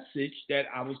left a message that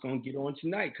I was going to get on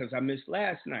tonight because I missed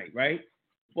last night, right?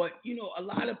 But, a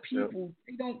lot of people,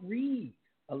 they don't read.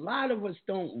 A lot of us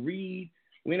don't read.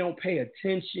 We don't pay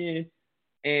attention.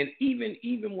 And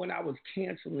even when I was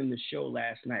canceling the show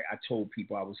last night, I told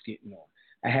people I was getting on.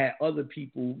 I had other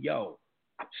people,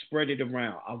 spread it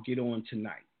around. I'll get on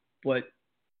tonight. But,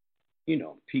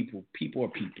 people are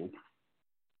people.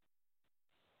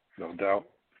 No doubt.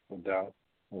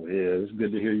 Oh, yeah, it's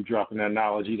good to hear you dropping that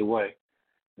knowledge either way.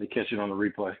 They catch it on the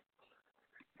replay.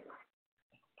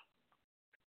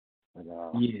 And,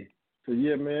 yeah. So,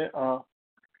 yeah, man.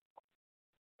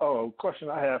 Question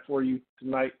I have for you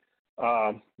tonight.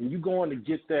 When you going to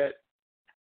get that,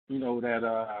 that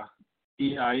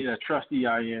EIN, that trust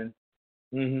EIN,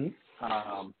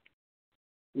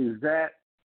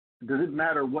 does it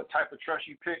matter what type of trust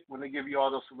you pick when they give you all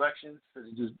those selections? Does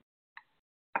it just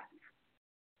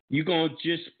you're gonna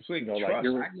just pick trust?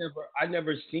 Like I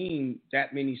never seen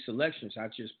that many selections. I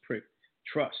just picked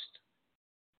trust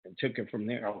and took it from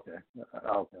there. Okay.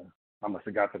 I must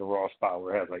have got to the raw spot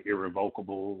where it has like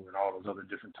irrevocable and all those other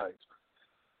different types.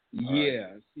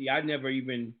 Yeah. See, I never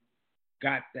even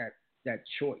got that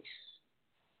choice.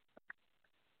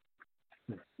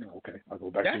 Okay, I'll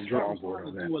go back to the drawing board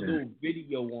on that. Do a little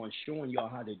video on showing y'all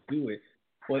how to do it.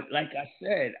 But like I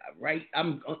said, right,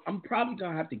 I'm probably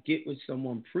gonna have to get with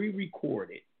someone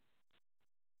pre-recorded.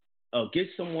 Get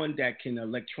someone that can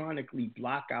electronically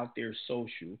block out their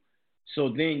social, so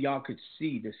then y'all could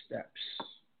see the steps.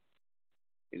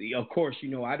 Of course,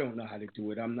 I don't know how to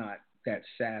do it. I'm not that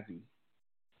savvy.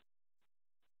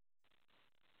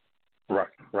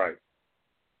 Right.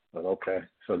 But okay,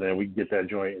 so then we get that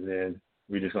joint, and then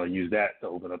we're just gonna use that to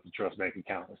open up the trust bank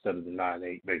account instead of the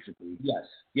 9/8, basically. Yes.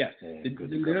 The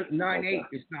 9/8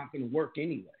 is not gonna work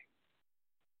anyway.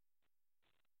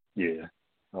 Yeah.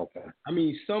 Okay. I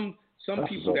mean, some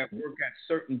people that work at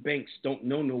certain banks don't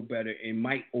know no better and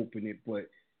might open it, but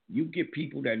you get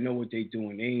people that know what they're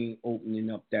doing, they ain't opening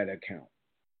up that account.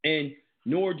 And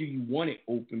nor do you want it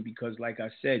open because, like I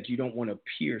said, you don't want to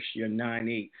pierce your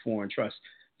 9/8 foreign trust.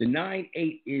 The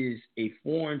 9/8 is a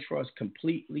foreign trust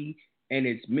completely, and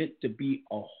it's meant to be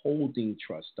a holding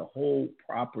trust, the whole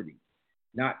property,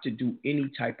 not to do any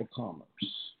type of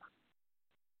commerce.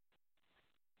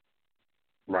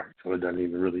 Right, so it doesn't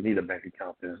even really need a bank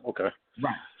account then. Okay.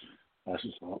 Right. That's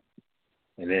what's up.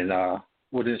 And then,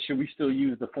 then should we still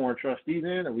use the foreign trustee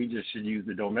then, or we just should use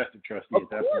the domestic trustee at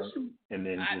that point? And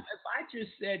then if I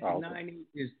just said the 9/8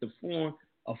 is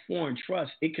a foreign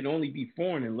trust, it can only be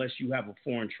foreign unless you have a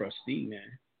foreign trustee,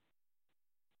 man.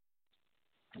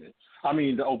 I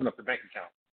mean, to open up the bank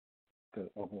account.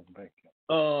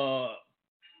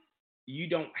 You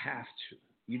don't have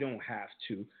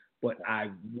to. But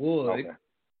I would. Okay.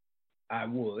 I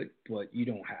would, but you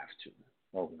don't have to.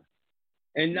 Okay.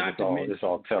 And not to mention, it's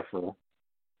all tough for them.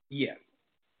 Yeah.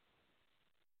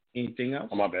 Anything else?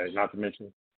 Oh, my bad. Not to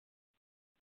mention.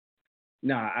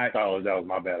 Nah, that was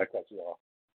my bad. I cut you off.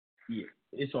 Yeah,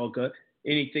 it's all good.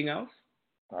 Anything else?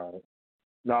 All right.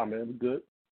 Nah, man, we're good.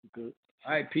 Good.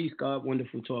 All right, peace, God.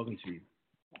 Wonderful talking to you.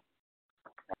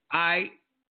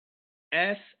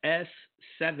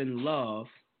 ISS7 Love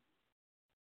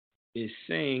is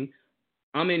saying,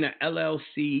 I'm in a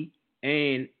LLC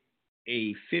and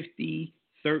a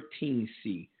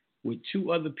 5013C with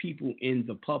 2 other people in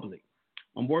the public.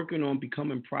 I'm working on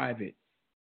becoming private.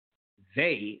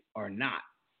 They are not.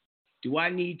 Do I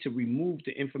need to remove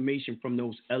the information from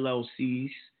those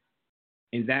LLCs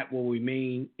and that will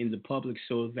remain in the public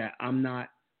so that I'm not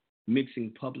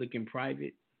mixing public and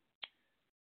private?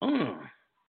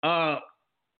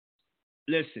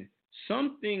 Listen,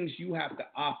 some things you have to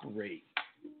operate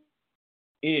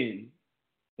in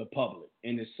the public,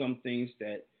 and there's some things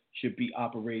that should be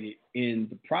operated in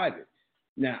the private.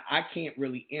 Now, I can't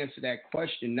really answer that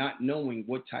question not knowing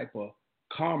what type of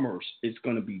commerce it's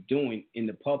going to be doing in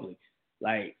the public.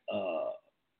 Like,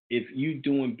 if you're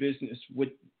doing business with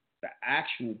the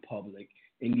actual public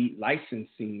and need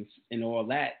licensings and all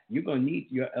that, you're going to need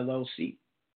your LLC.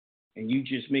 And you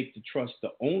just make the trust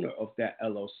the owner of that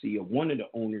LLC or one of the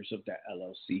owners of that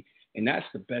LLC. And that's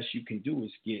the best you can do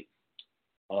is get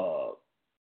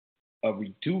a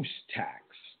reduced tax,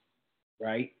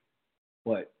 right?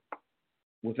 But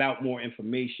without more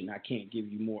information, I can't give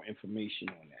you more information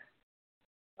on that.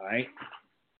 All right?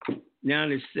 Now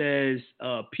it says,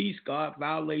 peace, God,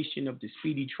 violation of the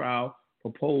speedy trial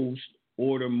proposed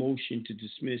order motion to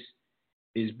dismiss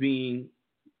is being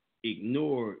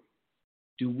ignored.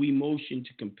 Do we motion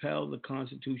to compel the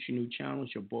constitutional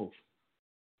challenge or both?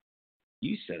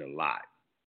 You said a lot.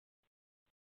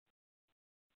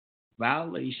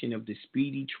 Violation of the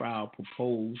speedy trial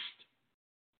proposed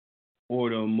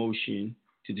order motion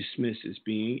to dismiss is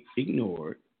being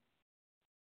ignored.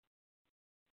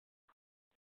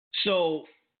 So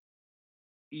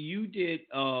you did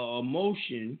a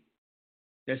motion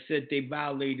that said they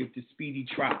violated the speedy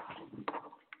trial.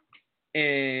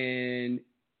 And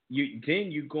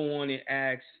then you go on and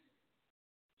ask,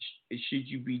 should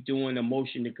you be doing a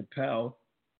motion to compel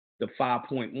the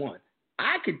 5.1?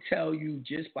 I could tell you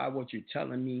just by what you're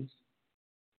telling me,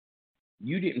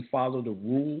 you didn't follow the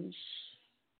rules,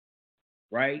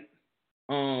 right?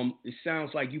 It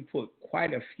sounds like you put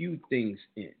quite a few things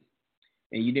in,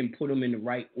 and you didn't put them in the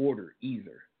right order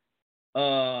either.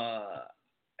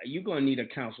 You're going to need a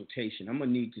consultation. I'm going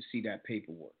to need to see that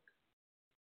paperwork.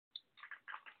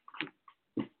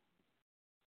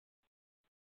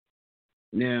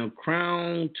 Now,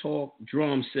 Crown Talk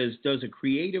Drum says, does a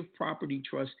creative property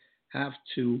trust have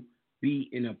to be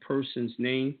in a person's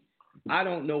name? I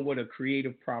don't know what a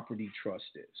creative property trust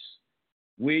is.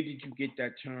 Where did you get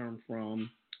that term from?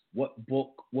 What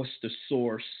book? What's the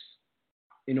source?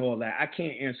 And all that. I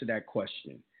can't answer that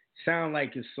question. Sound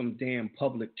like it's some damn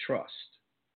public trust.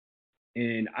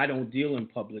 And I don't deal in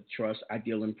public trust. I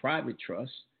deal in private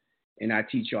trust. And I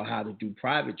teach y'all how to do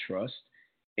private trust.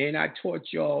 And I taught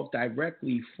y'all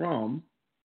directly from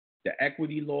the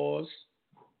equity laws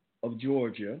of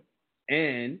Georgia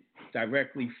and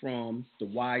directly from the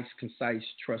Wise, Concise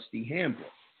Trustee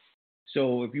Handbook.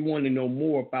 So if you want to know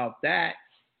more about that,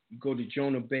 you go to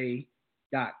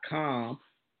jonahbay.com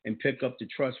and pick up the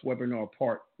Trust Webinar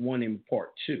Part 1 and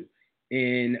Part 2.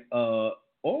 And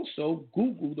also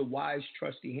Google the Wise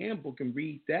Trustee Handbook and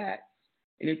read that.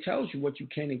 And it tells you what you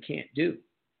can and can't do.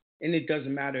 And it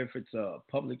doesn't matter if it's a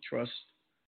public trust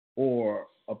or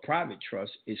a private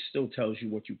trust, it still tells you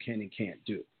what you can and can't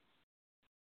do.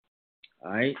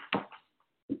 All right.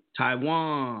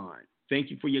 Taiwan,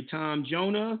 thank you for your time.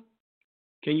 Jonah,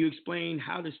 can you explain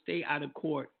how to stay out of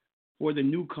court for the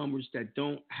newcomers that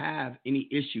don't have any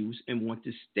issues and want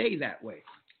to stay that way?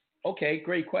 Okay,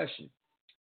 great question.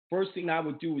 First thing I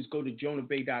would do is go to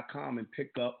jonahbay.com and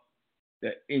pick up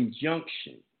the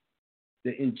injunction.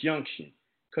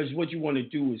 Because what you want to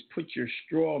do is put your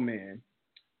straw man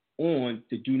on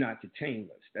the do not detain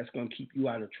list. That's going to keep you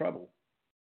out of trouble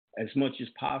as much as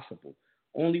possible.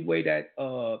 Only way that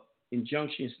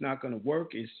injunction is not going to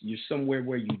work is you're somewhere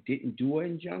where you didn't do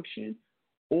an injunction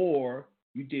or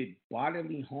you did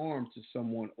bodily harm to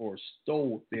someone or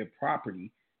stole their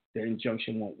property. The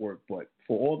injunction won't work. But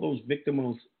for all those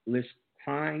victimless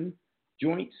crime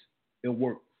joints, it'll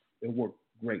work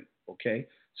great. Okay,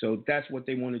 so that's what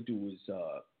they want to do is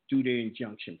do their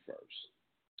injunction first.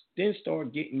 Then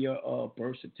start getting your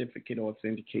birth certificate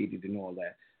authenticated and all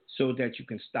that so that you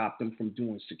can stop them from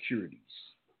doing securities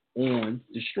on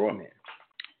the straw man.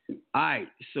 All right,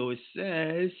 so it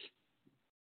says,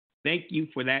 thank you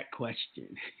for that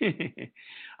question. All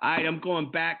right, I'm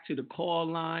going back to the call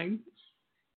line.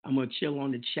 I'm going to chill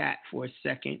on the chat for a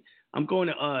second. I'm going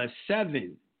to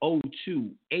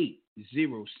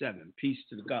 702807. Peace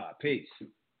to the God. Peace.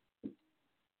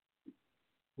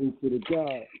 Peace to the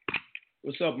God.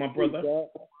 What's up, my brother?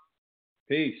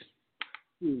 Peace.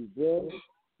 Peace, bro.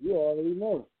 You already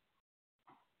know.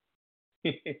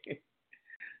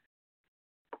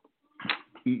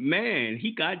 Man,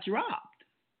 he got dropped.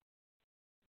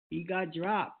 He got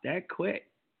dropped that quick.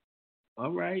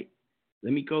 All right.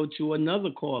 Let me go to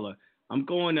another caller. I'm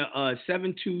going to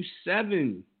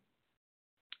 727-389.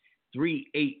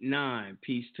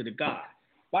 Peace to the God.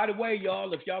 By the way,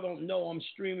 y'all, if y'all don't know, I'm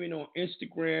streaming on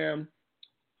Instagram.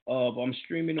 I'm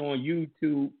streaming on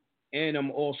YouTube, and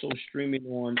I'm also streaming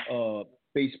on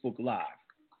Facebook Live.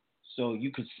 So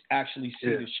you could actually see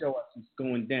the show as it's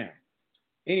going down.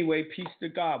 Anyway, peace to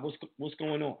God. What's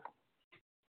going on?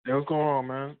 Yeah, what's going on,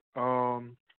 man?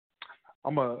 I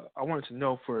wanted to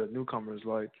know for the newcomers,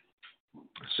 like,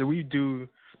 should we be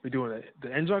doing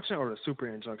the injunction or the super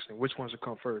injunction? Which one should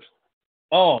come first?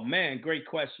 Oh man, great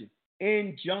question.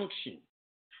 Injunction.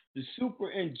 The super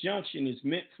injunction is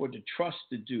meant for the trust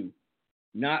to do,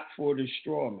 not for the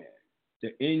straw man.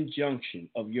 The injunction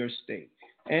of your state.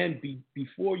 And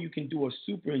before you can do a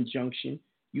super injunction,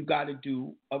 you got to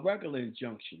do a regular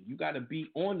injunction. You got to be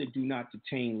on the do not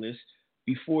detain list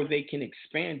before they can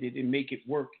expand it and make it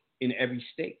work in every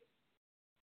state.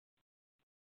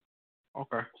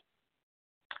 Okay.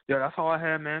 Yeah, that's all I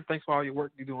had, man. Thanks for all your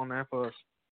work you're doing, man, for us.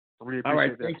 I really appreciate all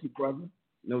right, that. thank you, brother.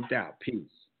 No doubt.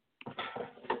 Peace.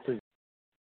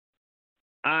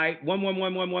 All right,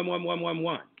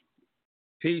 111111111.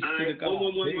 Peace to the God.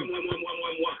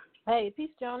 Hey, peace,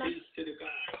 Jonah.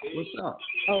 What's up?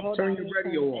 Oh, hold Turn on. your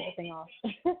radio off.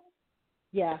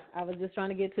 Yeah, I was just trying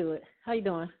to get to it. How you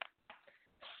doing?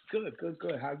 Good.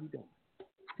 How you doing?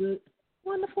 Good.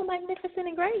 Wonderful, magnificent,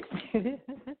 and great.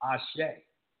 Ashe.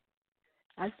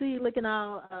 I see you looking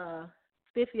all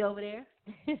spiffy over there.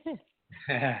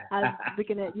 I was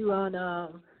looking at you on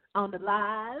the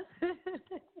live.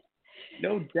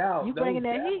 No doubt. You bringing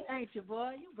that heat, ain't you,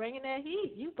 boy? You bringing that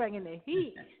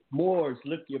heat. Moors,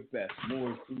 look your best.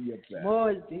 Moors, do your best.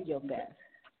 Moors, do your best.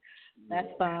 That's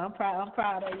fine. I'm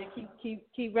proud of you.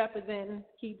 Keep representing.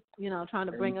 Keep trying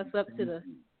to bring us up to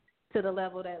the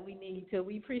level that we need to.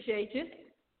 We appreciate you.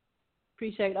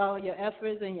 Appreciate all your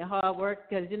efforts and your hard work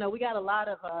because we got a lot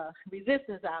of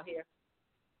resistance out here.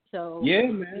 So yeah,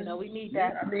 man. We need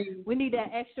that. We need that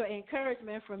extra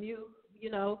encouragement from you.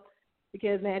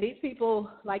 Because man, these people,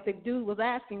 like the dude was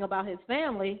asking about his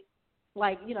family,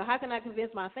 like, you know, how can I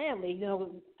convince my family? You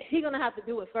know, he's gonna have to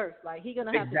do it first. Like, he's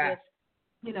gonna have to just,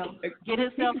 you know, get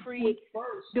himself free,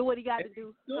 do what he got to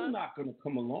do. Still not gonna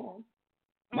come along.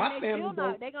 My and family,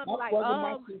 they're gonna my be like, brother, oh,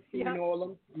 my sister, yeah. and all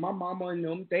them, my mama and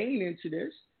them, they ain't into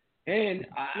this. And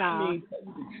I mean, tell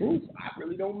you the truth, I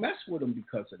really don't mess with them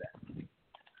because of that.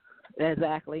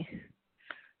 Exactly.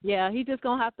 Yeah, he just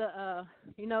gonna have to,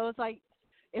 you know, it's like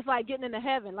getting into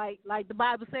heaven. Like the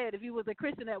Bible said, if you was a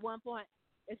Christian at one point,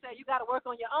 it said you got to work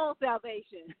on your own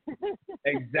salvation.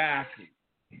 Exactly.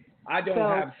 I don't so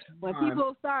have time. When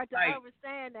people start to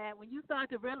understand that, when you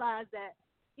start to realize that,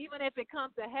 even if it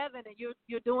comes to heaven and you're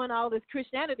doing all this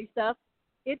Christianity stuff,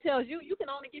 it tells you can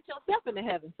only get yourself into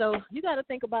heaven. So you got to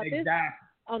think about this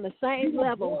on the same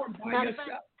level.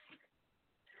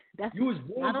 You was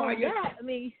born by yourself. I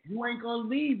mean, you ain't gonna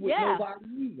leave with nobody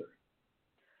either.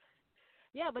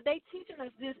 Yeah, but they teaching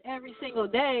us this every single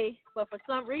day. But for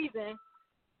some reason,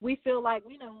 we feel like,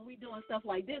 you know, when we doing stuff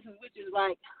like this, which is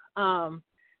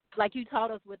like you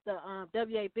taught us with the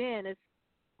W.A. Ben, it's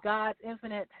God's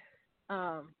infinite.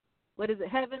 What is it?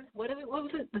 Heaven? What is it? What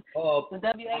was it? The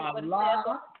W.A.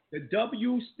 Allah. The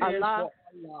W stands Allah.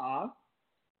 for Allah.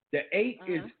 The 8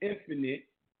 is infinite,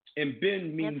 and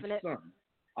Ben means son.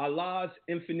 Allah's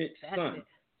infinite son.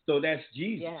 So that's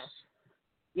Jesus. Yes.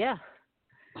 Yeah.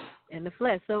 In the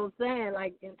flesh. So I'm saying,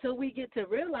 like, until we get to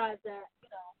realize that, you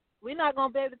know, we're not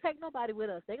gonna be able to take nobody with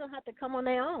us. They're gonna have to come on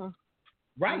their own.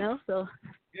 Right. You know, so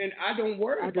and I don't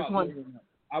worry about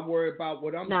I worry about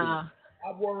what I'm doing. I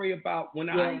worry about when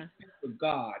I think of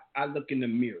God, I look in the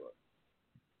mirror.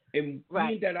 And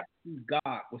being that I see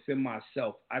God within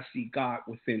myself, I see God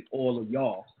within all of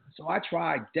y'all. So I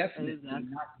try definitely not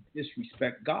to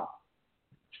disrespect God.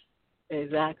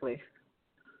 Exactly.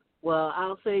 Well,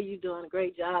 I'll say you're doing a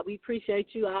great job. We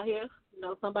appreciate you out here. You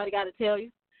know, somebody got to tell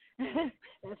you, and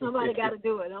somebody got to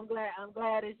do it. I'm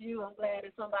glad it's you. I'm glad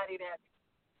it's somebody that,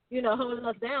 you know, holding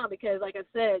us down because, like I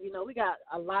said, you know, we got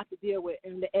a lot to deal with.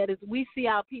 And as we see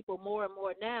our people more and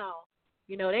more now,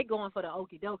 you know, they're going for the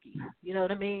okie dokie. You know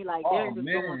what I mean? Like, they're just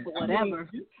going for whatever.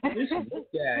 I mean, just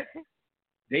look at,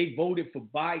 they voted for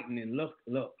Biden and look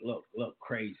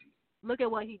crazy. Look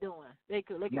at what he doing. They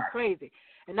could looking crazy.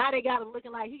 And now they got him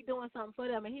looking like he doing something for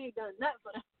them, and he ain't done nothing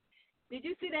for them. Did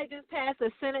you see they just passed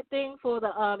the Senate thing for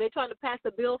the, they're trying to pass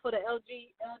the bill for the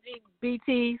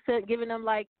LGBT, giving them,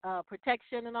 like,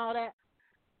 protection and all that?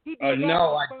 He did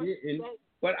no, I didn't.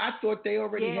 But I thought they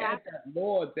already had that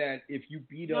law that if you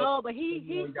beat up. No, but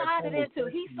he signed it into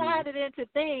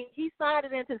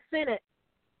Senate,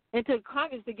 into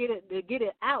Congress to get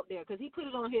it out there, because he put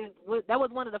it on his. That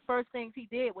was one of the first things he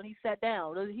did when he sat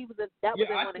down. That was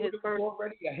one of his first.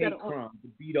 Already a hate crime to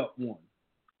beat up one.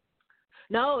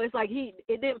 No, it's like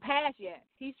it didn't pass yet.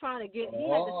 He's trying to get. He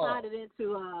had to sign it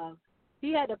into.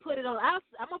 He had to put it on. I'm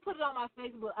gonna put it on my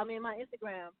Facebook. I mean, my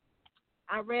Instagram.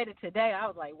 I read it today. I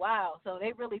was like, wow. So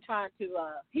they really trying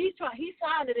to. He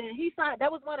signed it in. He signed. That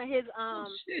was one of his.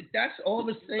 Shit, that's all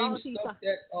the same stuff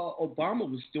that Obama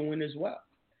was doing as well.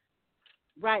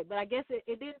 Right, but I guess it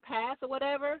didn't pass or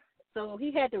whatever. So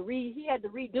he had to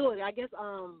redo it. I guess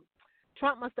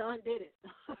Trump must have undid it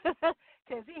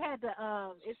because he had to.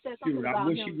 It said something about him. I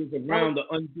wish he was around to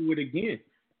undo it again.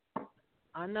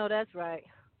 I know that's right.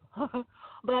 But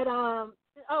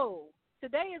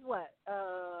today is what?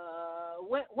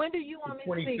 When do you want me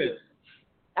to see you?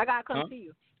 I gotta come see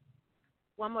you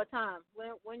one more time. When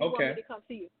you want me to come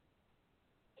see you?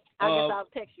 I guess I'll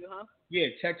text you, huh? Yeah,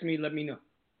 text me. Let me know.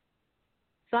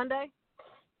 Sunday?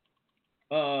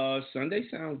 Sunday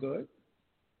sound good.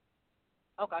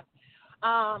 Okay.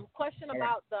 Question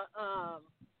about the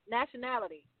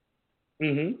nationality.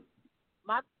 Mhm.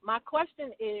 My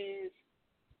question is,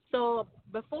 so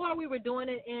before we were doing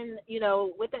it in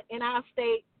in our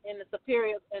state, in the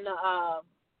superior, in the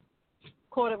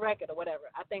court of record or whatever.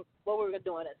 I think what we were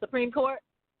doing at Supreme Court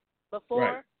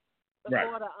before the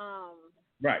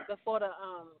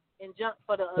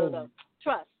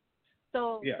trust.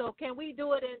 So can we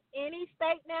do it in any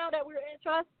state now that we're in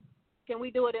trust? Can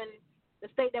we do it in the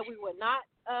state that we would not?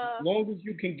 As long as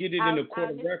you can get it in the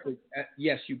court of record,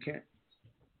 yes, you can.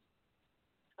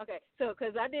 Okay, so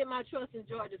because I did my trust in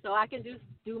Georgia, so I can just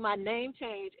do my name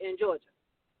change in Georgia.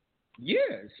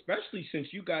 Yeah, especially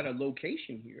since you got a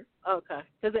location here. Okay,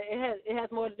 because it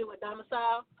has more to do with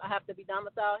domicile. I have to be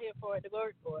domiciled here for it to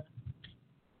work, or?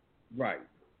 Right.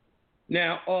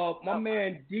 Now, my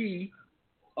man D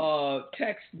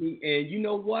texted me, and you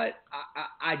know what?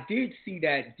 I did see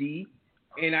that, D,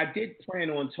 and I did plan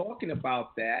on talking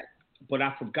about that, but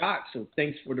I forgot, so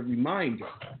thanks for the reminder.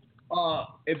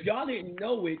 If y'all didn't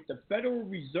know it, the Federal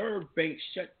Reserve Bank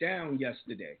shut down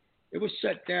yesterday. It was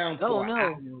shut down for an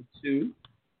hour or two.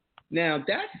 Now,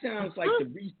 that sounds like the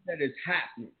reset is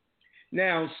happening.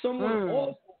 Now, someone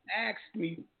also asked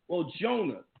me, well,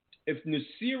 Jonah, if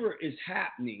Nasira is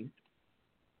happening,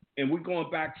 and we're going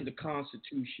back to the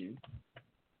Constitution,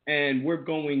 and we're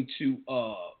going to,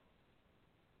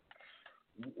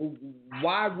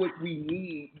 why would we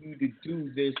need you to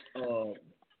do this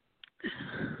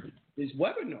this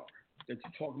webinar that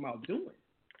you're talking about doing?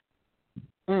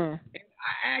 And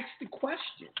I asked the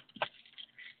question.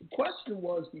 The question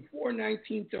was, before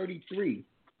 1933,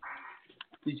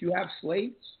 did you have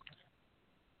slaves?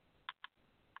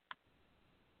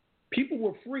 People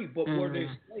were free, but were they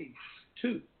slaves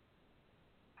too?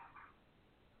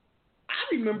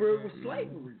 I remember it was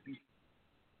slavery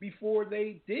before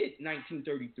they did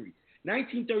 1933.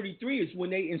 1933 is when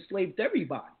they enslaved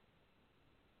everybody.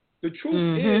 The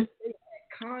truth is, they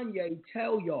had Kanye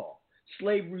tell y'all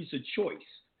slavery's a choice.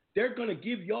 They're going to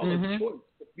give y'all a choice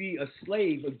to be a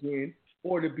slave again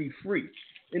or to be free.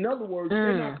 In other words,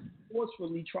 they're not going to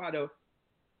forcefully try to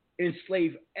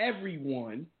enslave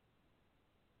everyone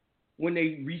when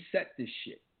they reset this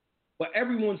shit. But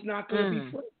everyone's not going to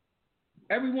be free.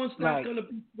 Everyone's not going to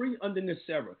be free under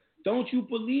Nasera. Don't you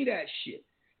believe that shit?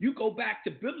 You go back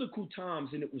to biblical times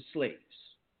and it was slaves.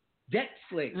 Debt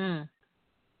slaves.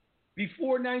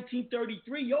 Before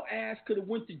 1933, your ass could have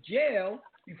went to jail.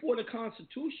 Before the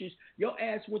Constitutions, your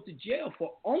ass went to jail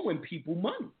for owing people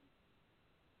money.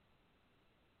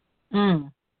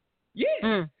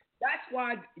 That's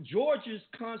why Georgia's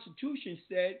Constitution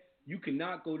said you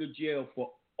cannot go to jail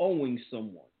for owing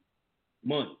someone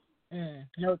money.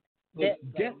 No, debt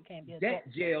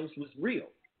jails was real.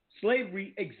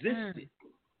 Slavery existed.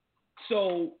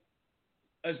 So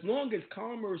as long as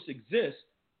commerce exists,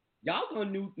 y'all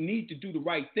gonna need to do the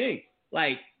right thing.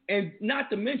 Like, and not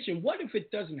to mention, what if it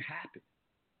doesn't happen?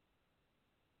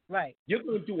 Right. You're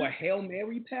gonna do a Hail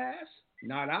Mary pass?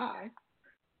 Not I.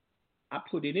 I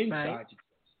put it inside you.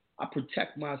 I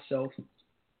protect myself.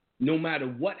 No matter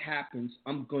what happens,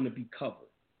 I'm gonna be covered.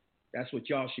 That's what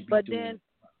y'all should be doing.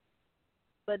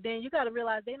 But then you got to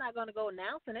realize they're not going to go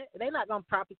announcing it. They're not going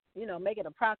to make it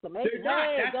a proclamation. They're not.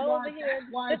 Hey, that's go why, over here. That's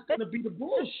why it's going to be the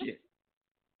bullshit.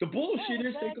 The bullshit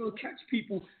is they're going to catch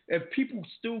people. If people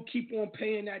still keep on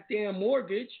paying that damn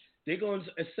mortgage, they're going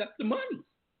to accept the money.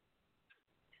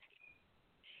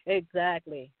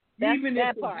 Exactly. Even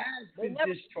that if it part. has been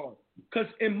discharged.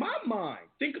 Because in my mind,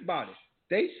 think about it.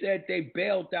 They said they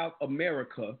bailed out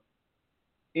America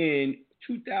in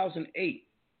 2008,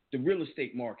 the real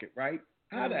estate market, right?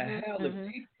 How the hell, if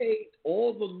they paid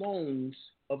all the loans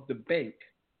of the bank,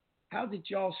 how did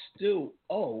y'all still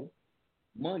owe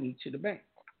money to the bank?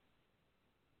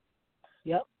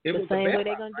 Yep. The same way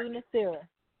they're going to do Nasira.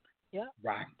 Yep.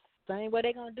 Right. Same way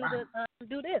they're going to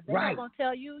do this. They're not going to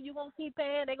tell you you're going to keep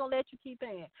paying. They're going to let you keep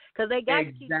paying. Because they got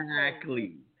to keep the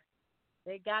slave.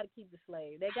 They got to keep the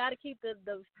slave. They got to keep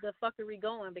the fuckery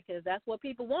going because that's what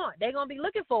people want. They're going to be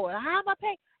looking for it. How am I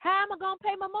going to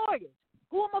pay my mortgage?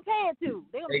 Who am I paying to?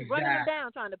 They're going to be running them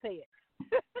down trying to pay it.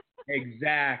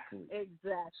 Exactly.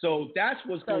 So that's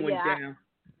what's going down.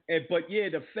 But yeah,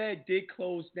 the Fed did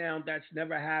close down. That's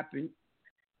never happened.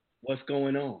 What's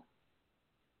going on?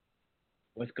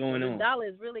 What's going on? The dollar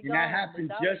is really and gone. That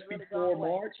happened just before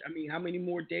March. I mean, how many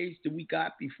more days do we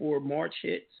got before March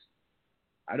hits?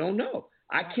 I don't know.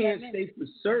 I can't say for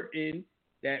certain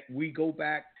that we go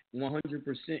back 100%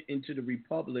 into the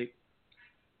Republic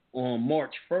on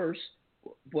March 1st.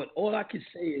 But all I can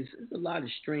say is there's a lot of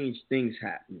strange things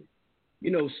happening.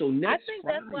 So next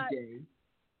Friday,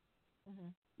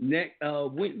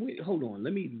 hold on,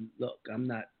 let me look. I'm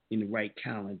not in the right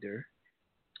calendar.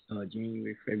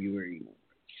 January, February,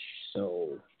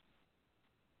 so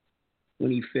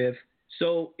 25th.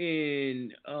 So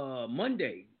in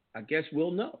Monday, I guess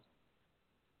we'll know.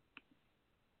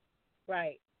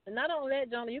 Right. And not only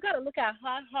that, Jonah, you got to look at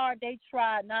how hard they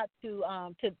tried not to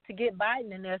get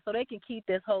Biden in there so they can keep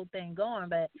this whole thing going.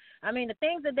 But I mean, the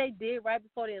things that they did right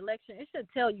before the election, it should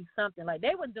tell you something. Like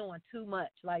they were doing too much.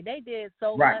 Like they did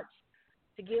so much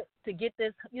to get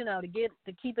this,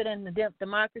 to keep it in the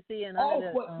democracy and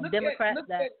under the Democrats.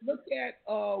 Look at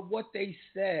what they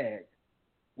said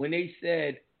when they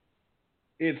said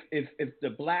if the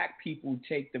black people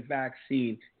take the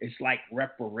vaccine, it's like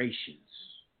reparations.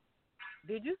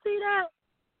 Did you see that?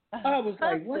 I was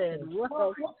like, what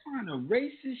kind of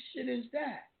racist shit is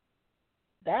that?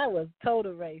 That was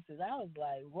total racist. I was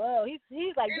like, whoa.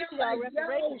 He's like, this is our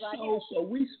reparations. So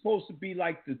we supposed to be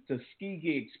like the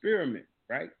Tuskegee experiment,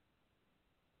 right?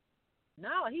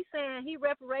 No, he's saying he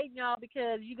reparating y'all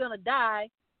because you're going to die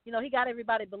he got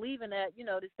everybody believing that,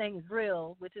 this thing is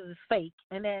real, which is fake,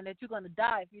 and then that you're going to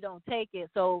die if you don't take it.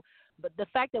 So, but the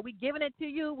fact that we giving it to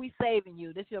you, we saving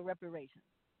you. This is your reparation.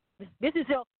 This is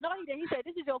your, no, he didn't. He said,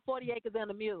 this is your 40 acres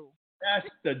and a mule. That's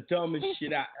the dumbest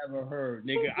shit I ever heard,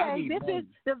 nigga. I need this money. is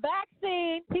the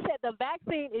vaccine. He said the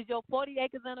vaccine is your 40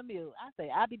 acres and a mule. I say,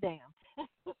 I'll be damned.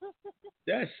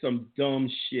 That's some dumb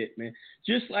shit, man.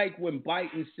 Just like when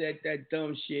Biden said that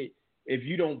dumb shit, if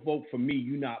you don't vote for me,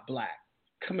 you're not black.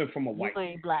 Coming from a white You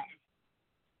ain't black.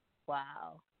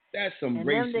 Wow. That's some and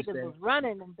racist. Them niggas was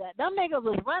running him down. Them niggas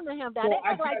was running him down. Well, They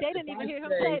act like they didn't even hear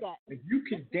him say that. If you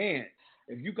could dance,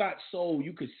 if you got soul,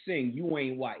 you could sing, you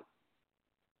ain't white.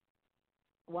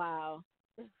 Wow.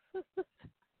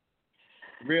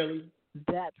 Really?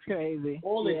 That's crazy.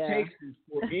 All it takes is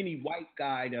for any white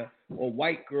guy or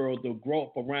white girl to grow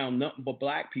up around nothing but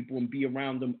black people and be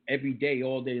around them every day,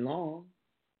 all day long.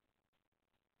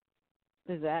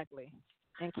 Exactly.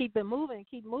 And keep it moving,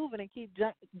 and keep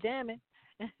jamming.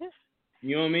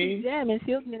 You know what I mean? Keep jamming,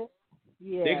 she'll get it.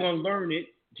 Yeah. They're going to learn it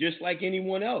just like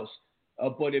anyone else.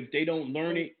 But if they don't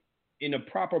learn it in a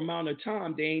proper amount of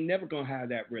time, they ain't never going to have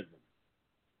that rhythm.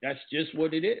 That's just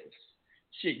what it is.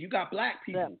 Shit, you got black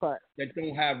people that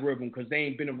don't have rhythm because they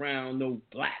ain't been around no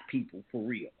black people for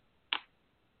real.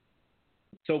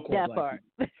 So-called black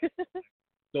people.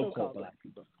 So-called black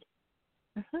people.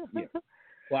 Yeah.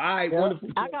 Well, I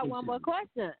got one more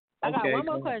question. I got one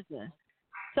more question.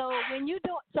 So when you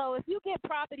if you get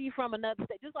property from another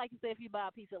state, just like you said, if you buy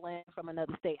a piece of land from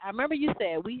another state, I remember you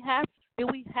said do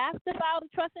we have to file the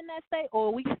trust in that state,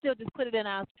 or we can still just put it in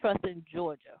our trust in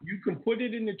Georgia? You can put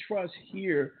it in the trust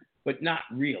here, but not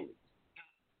really.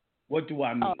 What do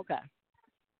I mean? Oh, okay.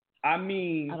 I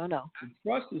mean, I don't know. The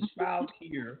trust is filed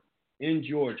here in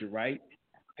Georgia, right?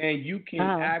 And you can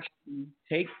actually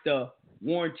take the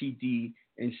warranty deed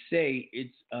and say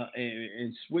it's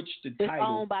and switch the title. It's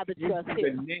owned by the trust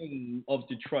here. The name of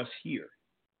the trust here,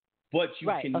 but you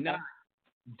cannot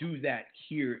do that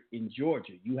here in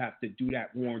Georgia. You have to do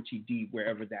that warranty deed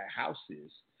wherever that house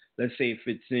is. Let's say if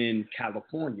it's in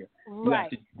California, you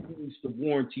have to change the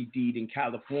warranty deed in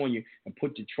California and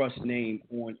put the trust name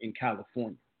on in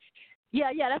California.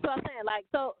 Yeah, that's what I'm saying. Like,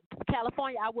 so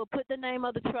California, I will put the name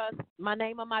of the trust, my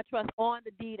name of my trust on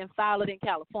the deed and file it in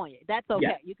California. That's okay.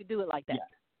 Yeah. You can do it like that.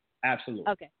 Yeah,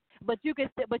 absolutely. Okay, but you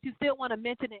still want to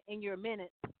mention it in your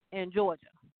minutes in Georgia.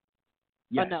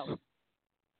 Yes. Or no?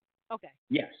 Okay.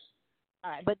 Yes.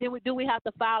 All right, but then do we have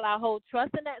to file our whole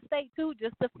trust in that state too,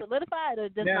 just to solidify it, or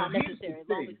just now, not necessary? As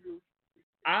long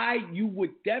as you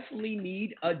would definitely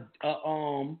need a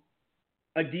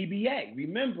DBA.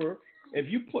 Remember, if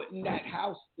you're putting that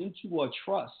house into a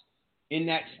trust in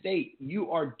that state, you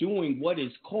are doing what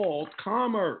is called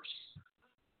commerce.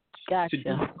 Gotcha. To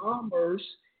do commerce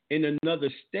in another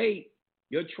state,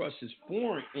 your trust is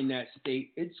foreign in that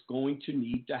state. It's going to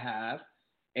need to have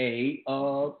a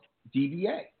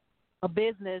DBA. A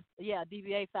business,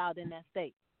 DBA filed in that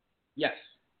state. Yes.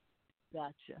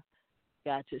 Gotcha.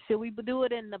 Should we do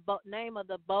it in the name of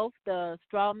both the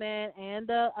straw man and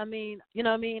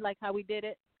like how we did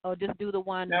it, or just do the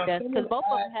one because both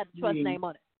of them had the trust name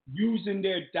on it? Using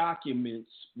their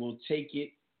documents will take it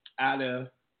out of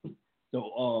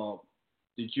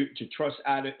the trust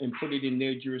out of and put it in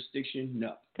their jurisdiction.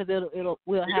 No, because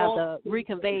we'll have the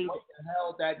reconveyed. What the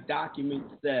hell that document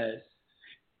says,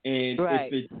 and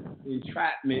if it's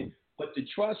entrapment, but the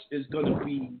trust is going to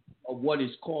be what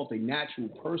is called a natural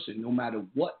person, no matter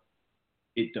what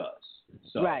it does.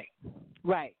 So, right.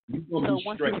 So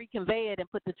once straight. you reconvey it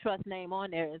and put the trust name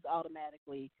on there, it's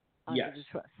automatically under the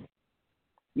trust.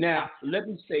 Now, let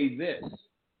me say this.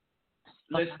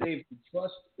 Let's say if the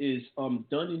trust is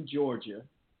done in Georgia,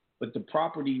 but the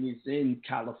property is in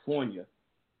California,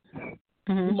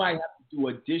 you might have to do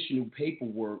additional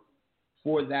paperwork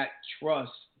for that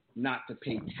trust not to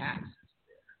pay taxes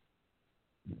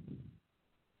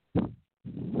there.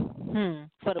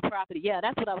 For the property,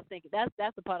 that's what I was thinking.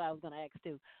 That's the part I was going to ask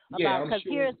too. Because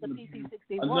here's the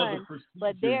PC61,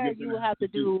 but there you will have to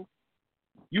do.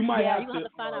 You might have to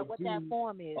find out what that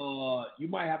form is. You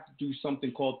might have to do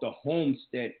something called the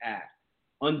Homestead Act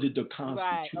under the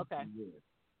Constitution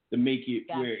to make it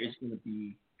where it's going to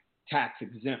be tax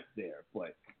exempt there,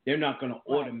 but they're not going to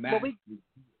automatically do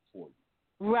it for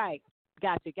you. Right.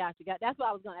 Gotcha. That's what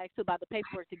I was going to ask too about the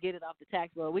paperwork to get it off the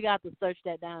tax roll. We got to search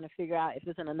that down and figure out if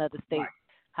it's in another state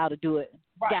how to do it.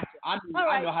 Right. Gotcha.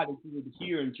 I know how to do it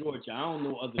here in Georgia. I don't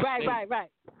know other states. Right.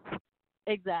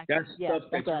 Exactly. That's stuff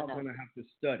that you're going to have to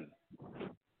study.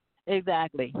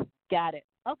 Exactly. Got it.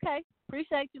 Okay.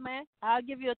 Appreciate you, man. I'll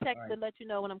give you a text to let you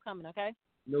know when I'm coming, okay?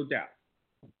 No doubt.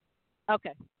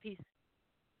 Okay.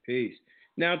 Peace.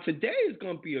 Now today is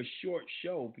gonna be a short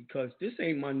show because this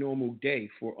ain't my normal day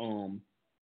for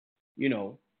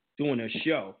doing a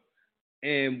show.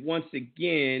 And once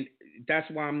again, that's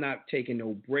why I'm not taking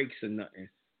no breaks or nothing.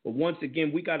 But once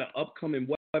again, we got an upcoming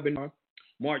webinar,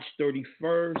 March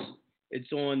 31st.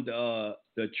 It's on the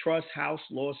Trust House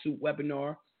lawsuit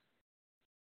webinar,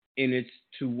 and it's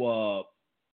to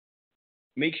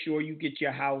make sure you get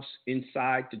your house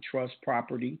inside the trust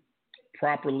properly,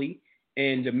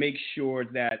 and to make sure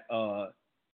that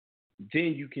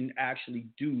then you can actually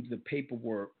do the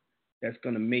paperwork that's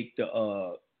going to make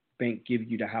the bank give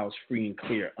you the house free and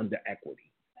clear under equity.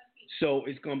 So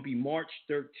it's going to be March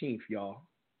 13th, y'all.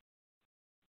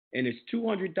 And it's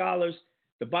 $200.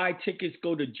 To buy tickets,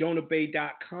 go to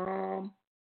jonahbay.com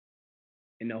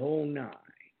and the whole nine.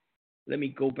 Let me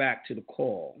go back to the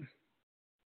call.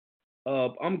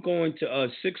 I'm going to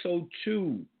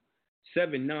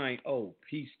 602-790.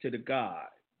 Peace to the God.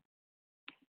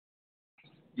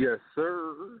 Yes,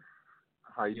 sir.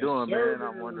 How you doing, sir. man?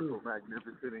 I'm wonderful,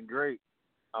 magnificent, and great.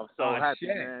 I'm so happy,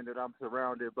 man, that I'm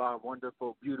surrounded by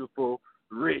wonderful, beautiful,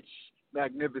 rich,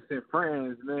 magnificent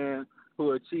friends, man, who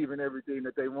are achieving everything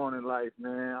that they want in life,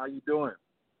 man. How you doing?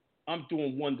 I'm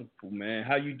doing wonderful, man.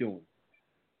 How you doing?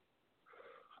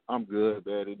 I'm good,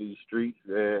 man, in these streets,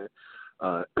 man.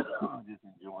 I'm just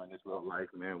enjoying this little life,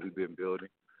 man, we've been building.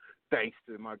 Thanks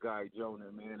to my guy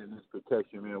Jonah, man, and this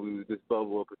protection, man. This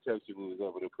bubble of protection we was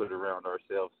able to put around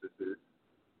ourselves.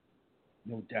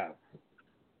 No doubt.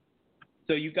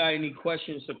 So you got any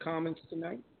questions or comments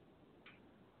tonight?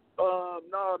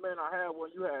 No, man, I had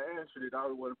one. You had answered it. I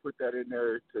would want to put that in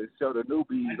there to show the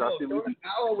newbies. I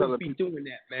always be doing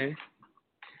that, man.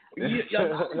 Y'all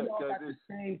got the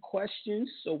same questions,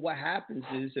 so what happens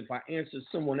is if I answer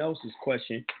someone else's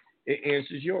question, it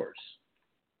answers yours.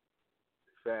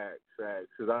 Facts.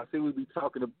 Because I see we be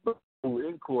talking about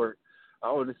in court.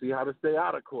 I want to see how to stay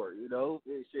out of court, you know?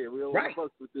 Shit, we don't want to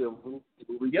fuck with them.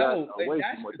 We got away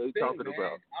from what they talking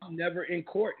about. I'm never in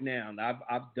court now.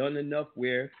 I've done enough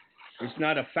where it's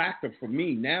not a factor for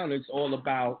me. Now it's all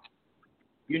about,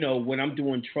 when I'm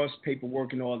doing trust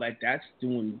paperwork and all that, that's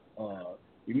doing,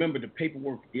 remember the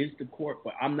paperwork is the court,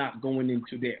 but I'm not going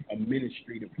into their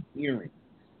administrative hearing,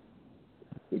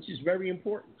 which is very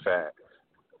important. Facts.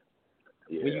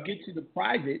 Yeah. When you get to the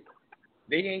private,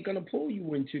 they ain't going to pull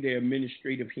you into their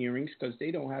administrative hearings because they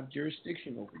don't have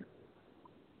jurisdiction over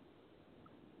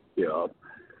you. Yeah.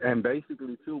 And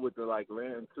basically, too, with the,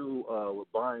 land, too,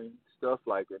 with buying stuff,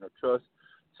 in a trust.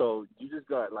 So you just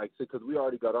got, because we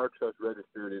already got our trust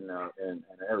registered in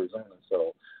Arizona.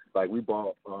 So, we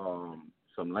bought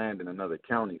some land in another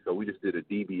county. So we just did a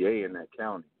DBA in that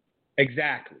county.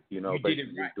 Exactly. You did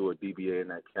it right. Just do a DBA in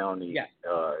that county yeah.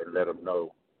 And let them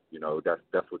know.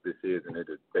 That's what this is, and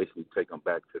it'll basically take them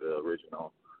back to the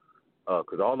original,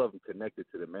 because all of them connected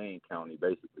to the main county,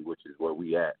 basically, which is where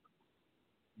we at.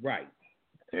 Right.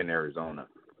 In Arizona.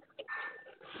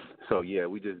 So, yeah,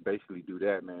 we just basically do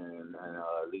that, man, and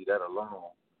leave that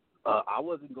alone. I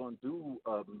wasn't going to do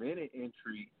a minute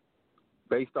entry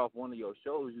based off one of your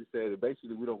shows. You said that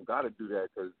basically we don't got to do that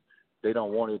because they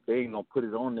don't want it. They ain't going to put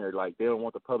it on there. They don't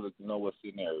want the public to know what's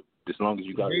in there as long as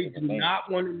you got it in the name. They do not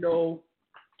want to know.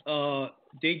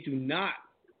 They do not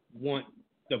want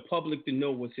the public to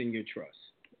know what's in your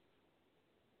trust.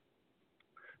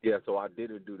 Yeah, so I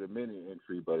didn't do the mini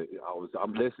entry, but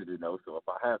I'm listening though. So if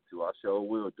I have to, I sure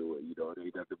will do it. It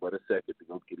ain't nothing but a second to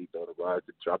go get it notarized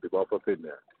and drop it off up in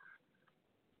there.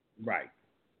 Right.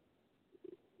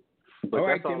 But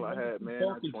that's all I had, man.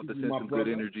 I just want to send some good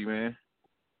energy, man.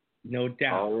 No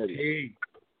doubt. Already.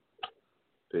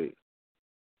 Peace.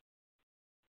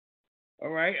 All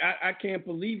right, I can't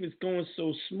believe it's going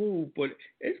so smooth, but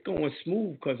it's going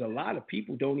smooth because a lot of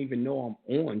people don't even know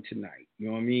I'm on tonight. You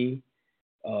know what I mean?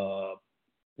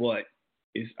 But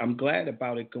I'm glad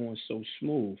about it going so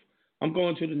smooth. I'm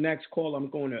going to the next call. I'm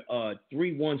going to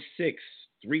 316-308.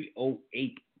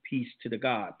 Peace to the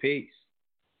God. Peace.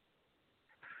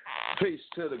 Peace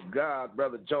to the God,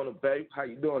 Brother Jonah Bay. How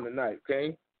you doing tonight,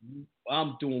 King?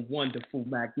 I'm doing wonderful,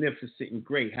 magnificent, and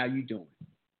great. How you doing?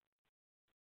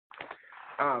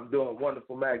 I'm doing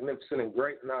wonderful, magnificent, and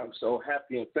great, and I'm so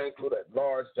happy and thankful that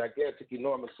large, gigantic,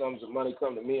 enormous sums of money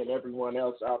come to me and everyone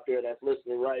else out there that's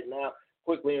listening right now,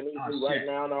 quickly and easily, right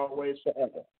now and always,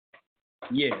 forever.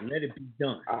 Yeah, let it be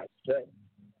done. I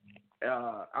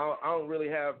don't really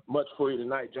have much for you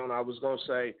tonight, Jonah. I was going to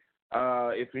say,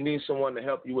 if you need someone to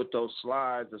help you with those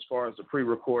slides as far as the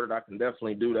pre-recorded, I can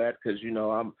definitely do that because,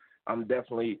 I'm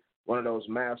definitely one of those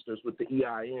masters with the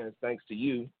EINs, thanks to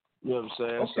you. You know what I'm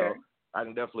saying? Okay. So I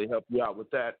can definitely help you out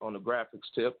with that on the graphics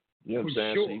tip. You know what I'm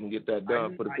saying? Sure. So you can get that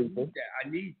done for the people. I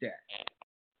need that.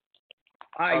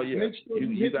 All right, yeah. make sure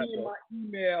you hit got me in that. my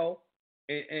email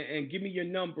and give me your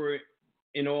number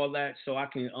and all that so I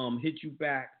can hit you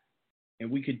back and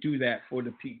we could do that for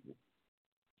the people.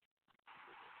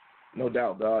 No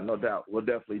doubt, dog. No doubt. We'll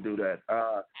definitely do that.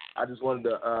 I just wanted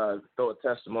to throw a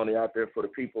testimony out there for the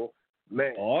people.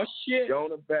 Man, shit.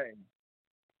 Jonah Bang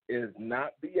is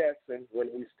not BSing when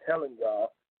he's telling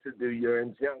y'all to do your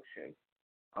injunction.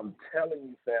 I'm telling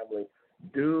you, family,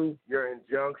 do your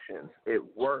injunctions. It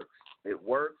works. It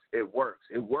works. It works.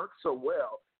 It works so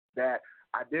well that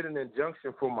I did an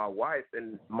injunction for my wife,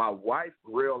 and my wife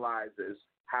realizes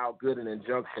how good an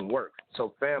injunction works.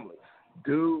 So, family,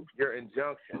 do your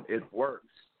injunction. It works.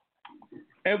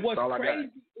 And what's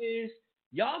crazy is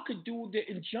y'all could do the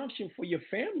injunction for your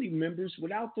family members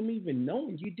without them even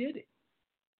knowing you did it.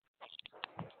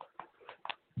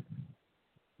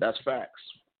 That's facts.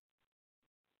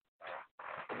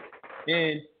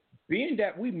 And being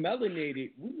that we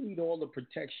melanated, we need all the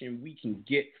protection we can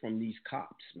get from these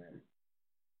cops, man.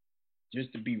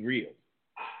 Just to be real.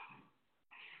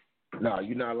 No,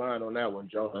 you're not lying on that one,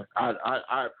 Jonah.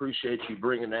 I appreciate you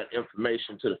bringing that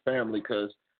information to the family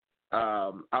because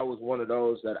I was one of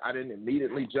those that I didn't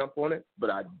immediately jump on it, but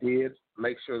I did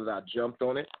make sure that I jumped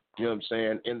on it, you know what I'm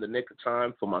saying, in the nick of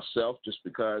time for myself just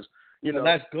because, you know,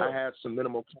 that's good. I had some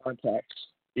minimal contacts,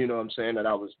 you know what I'm saying, that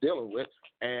I was dealing with.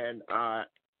 And I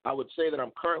would say that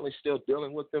I'm currently still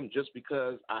dealing with them just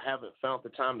because I haven't found the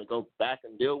time to go back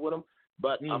and deal with them.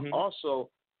 But I'm also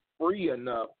free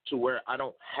enough to where I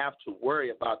don't have to worry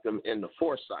about them in the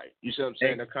foresight. You see what I'm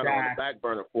saying? They're kind of on the back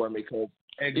burner for me because,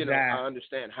 you know, I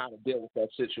understand how to deal with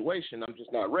that situation. I'm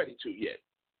just not ready to yet.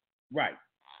 Right.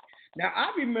 Now,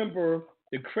 I remember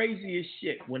the craziest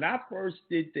shit. When I first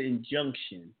did the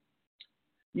injunction,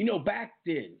 you know, back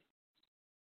then,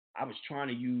 I was trying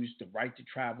to use the right to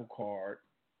travel card,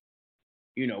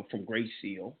 you know, from Great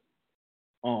Seal.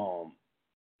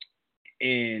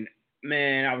 And,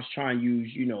 man, I was trying to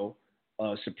use, you know,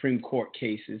 Supreme Court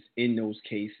cases in those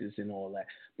cases and all that.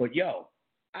 But, yo,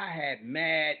 I had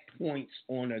mad points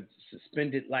on a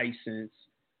suspended license.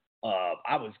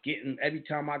 I was getting, every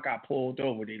time I got pulled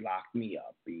over, they locked me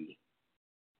up, B.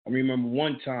 I remember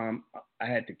one time I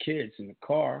had the kids in the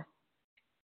car.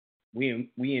 We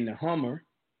in the Hummer,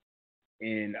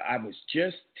 and I was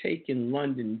just taking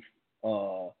London.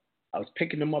 I was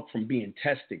picking them up from being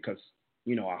tested because,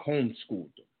 you know, I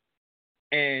homeschooled them.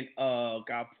 And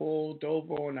got pulled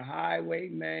over on the highway,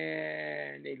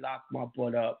 man. They locked my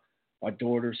butt up. My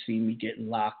daughter seen me getting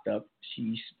locked up.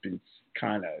 She's been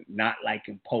kind of not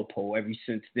liking Popo ever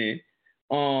since then.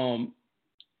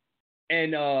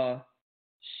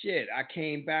 Shit, I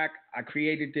came back. I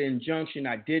created the injunction.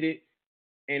 I did it.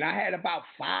 And I had about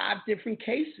 5 different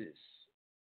cases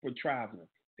for traveling.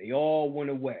 They all went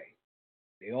away.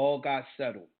 They all got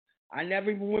settled. I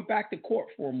never even went back to court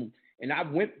for them. And I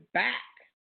went back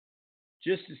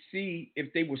just to see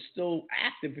if they were still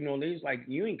active. You know, they was like,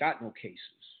 you ain't got no cases.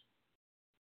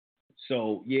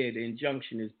 So, yeah, the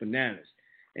injunction is bananas.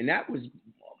 And that was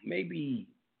maybe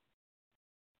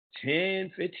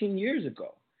 10, 15 years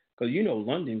ago. Because, you know,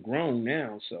 London grown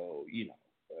now. So, you know,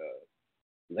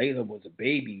 Layla was a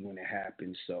baby when it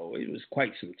happened. So it was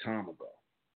quite some time ago.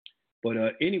 But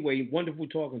anyway, wonderful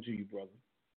talking to you, brother.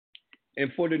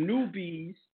 And for the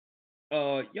newbies,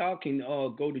 y'all can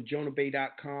go to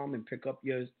jonahbay.com and pick up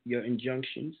your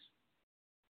injunctions.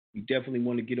 You definitely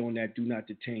want to get on that do not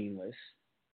detain list.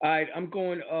 All right, I'm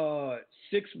going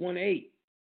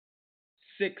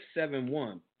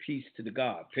 618-671. Peace to the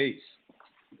God. Peace.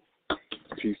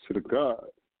 Peace to the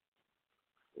God.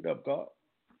 What up, God?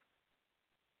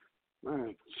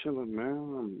 Man, chilling,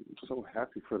 man. I'm so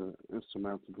happy for the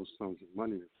insurmountable sums of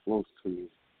money that flows to you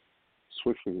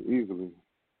swiftly and easily.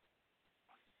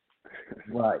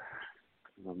 Right.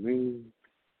 You know what I mean?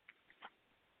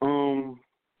 I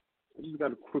just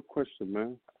got a quick question,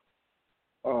 man.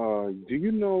 Do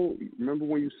you know, remember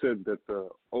when you said that the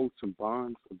oaths and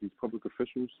bonds of these public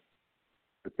officials,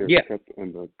 that they're kept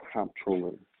in the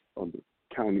comptroller of the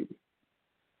county?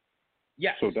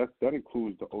 Yeah. So that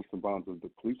includes the oaths and bonds of the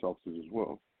police officers as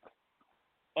well?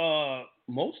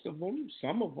 Most of them,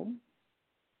 some of them.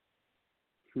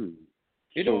 So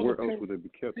where else would they be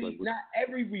kept? See, not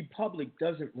every republic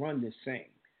doesn't run the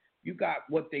same. You got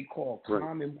what they call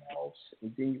commonwealths,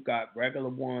 and then you got regular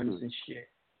ones and shit.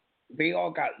 They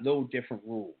all got little different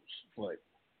rules, but,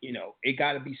 you know, it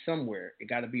got to be somewhere. It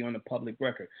got to be on the public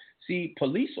record. See,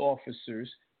 police officers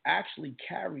actually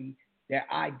carry their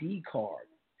ID card,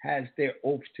 has their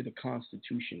oath to the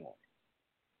Constitution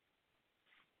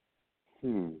on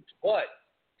it. But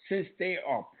since they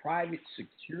are private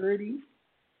security,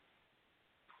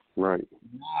 Right.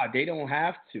 Nah, they don't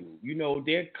have to. You know,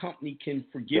 their company can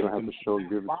forgive they don't them. have to show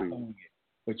give it to you.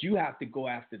 But you have to go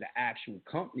after the actual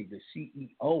company, the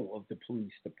CEO of the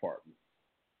police department.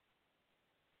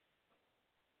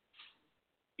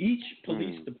 Each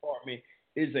police department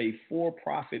is a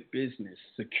for-profit business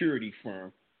security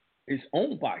firm. It's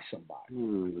owned by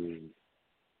somebody.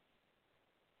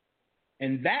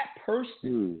 And that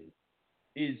person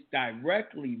is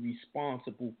directly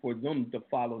responsible for them to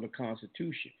follow the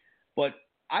Constitution. But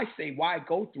I say, why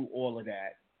go through all of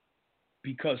that?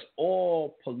 Because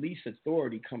all police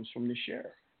authority comes from the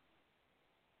sheriff.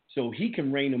 So he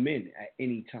can rein them in at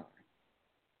any time.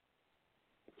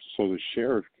 So the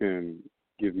sheriff can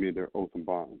give me their oath and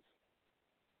bonds.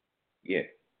 Yeah.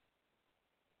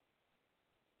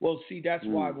 Well, see, that's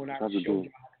why when I showed you how to do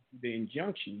the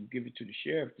injunction, you give it to the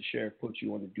sheriff puts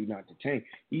you on the do not detain.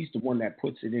 He's the one that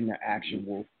puts it in the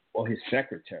actual, or his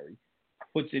secretary,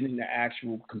 puts it in the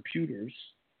actual computers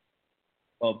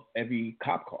of every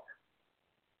cop car.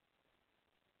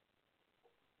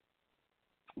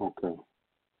 Okay.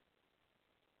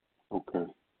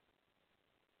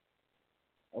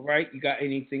 All right. You got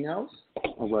anything else?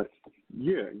 All right.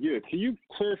 Yeah. Can you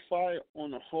clarify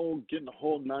on getting the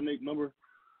whole 98 number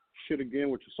shit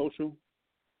again with your social?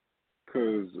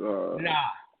 Because y'all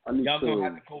gonna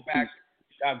have to go back.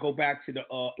 Y'all go back to the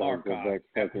archive.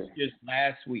 That was just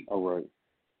last week. All right.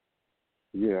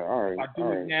 Yeah. All right. If I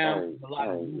do it now, there's a lot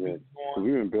of movies going.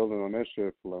 We've been building on that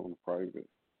shit for on the private.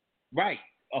 Right.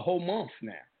 A whole month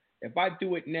now. If I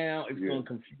do it now, it's going to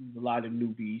confuse a lot of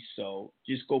newbies. So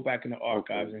just go back in the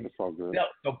archives. That's all good.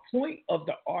 The point of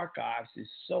the archives is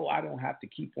so I don't have to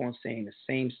keep on saying the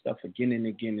same stuff again and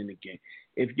again and again.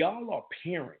 If y'all are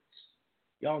parents,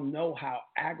 y'all know how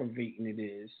aggravating it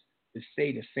is to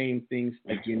say the same things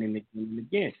again and again and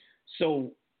again.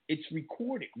 So it's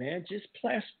recorded, man. Just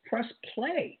press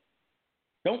play.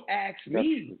 Don't ask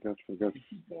me to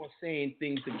keep on saying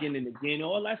things again and again.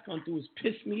 All that's going to do is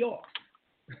piss me off.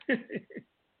 All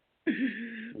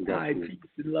right, peace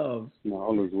and love. No,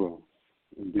 all is well.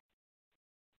 Indeed.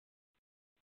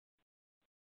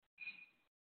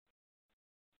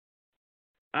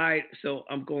 All right, so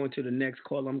I'm going to the next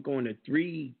call. I'm going to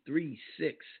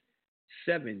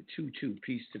 336722.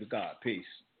 Peace to the God.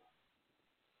 Peace.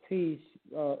 Peace,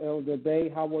 Elder Bay.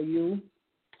 How are you?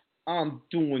 I'm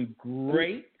doing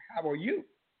great. How are you?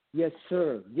 Yes,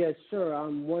 sir. Yes, sir.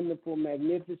 I'm wonderful,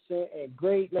 magnificent, and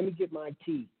great. Let me get my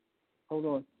tea. Hold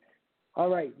on. All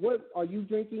right. What are you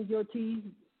drinking your tea,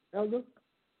 Elder?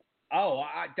 Oh,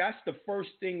 that's the first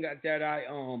thing that I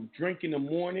drink in the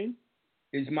morning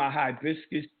is my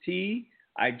hibiscus tea.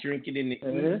 I drink it in the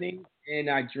evening, and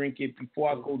I drink it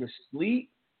before I go to sleep.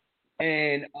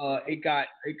 And it got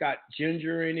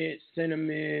ginger in it,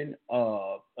 cinnamon,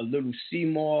 a little sea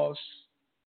moss,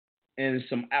 and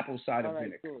some apple cider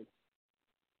vinegar. Good.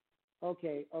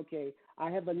 Okay.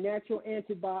 I have a natural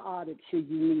antibiotic should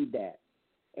you need that.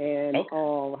 And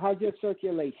how's your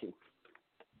circulation?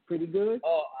 Pretty good?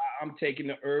 I'm taking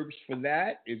the herbs for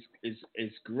that.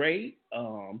 It's great.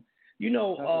 I've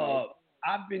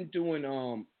been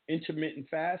doing intermittent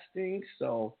fasting,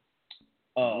 so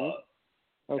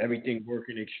everything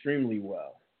working extremely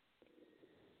well.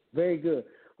 Very good.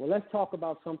 Well, let's talk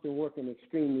about something working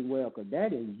extremely well, because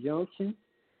that injunction,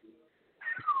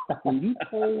 when you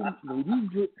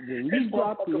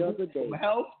dropped the other day. From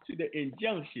health to the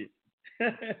injunction.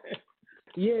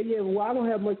 Yeah. Well, I don't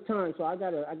have much time, so I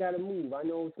gotta move. I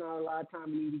know it's not a lot of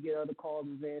time. We need to get other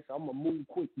callers in, so I'm gonna move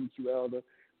quick with you, Elder,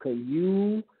 because when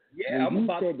you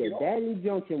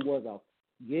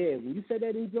said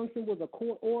that injunction was a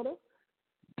court order,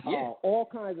 all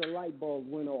kinds of light bulbs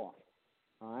went off.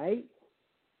 All right.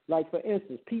 Like, for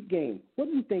instance, peep game. What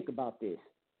do you think about this?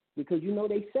 Because,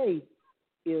 they say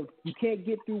if you can't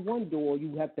get through one door,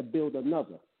 you have to build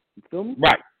another. You feel me?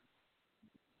 Right.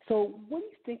 So what do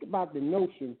you think about the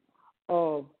notion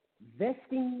of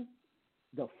vesting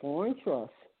the foreign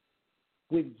trust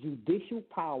with judicial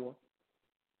power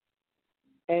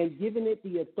and giving it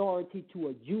the authority to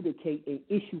adjudicate and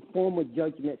issue formal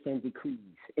judgments and decrees?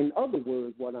 In other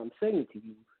words, what I'm saying to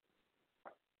you,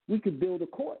 we could build a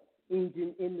court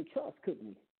engine in the trust, couldn't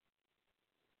we?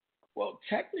 Well,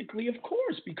 technically, of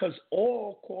course, because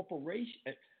all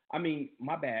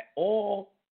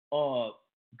all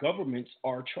governments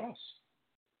are trusts.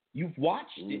 You've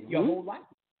watched it your whole life.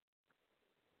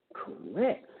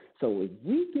 Correct. So if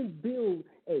we can build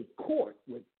a court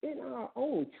within our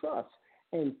own trust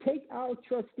and take our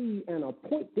trustees and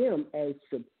appoint them as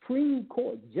Supreme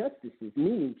Court justices,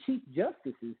 meaning chief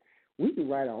justices, we can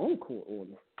write our own court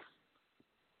order.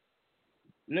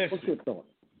 Listen, what's your thought?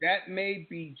 That may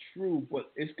be true,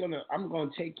 but I'm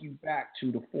gonna take you back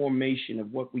to the formation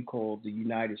of what we call the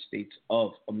United States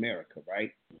of America,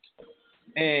 right?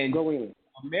 And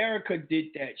America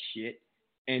did that shit,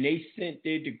 and they sent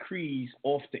their decrees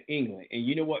off to England. And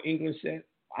you know what England said?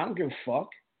 I don't give a fuck.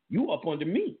 You up under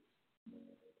me,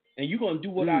 and you're gonna do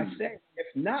what I say.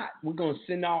 If not, we're gonna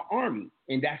send our army,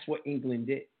 and that's what England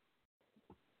did.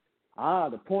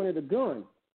 The point of the gun.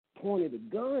 Point of the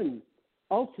gun.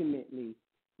 Ultimately,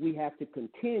 we have to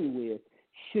contend with.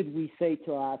 Should we say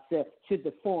to ourselves? Should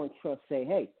the foreign trust say,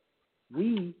 "Hey,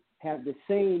 we have the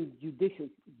same judicial.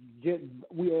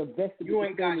 We are vested. You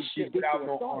ain't got shit without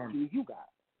no army. You got.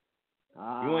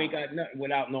 You ain't got nothing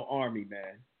without no army,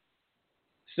 man.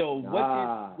 So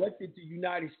what did the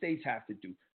United States have to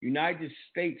do? United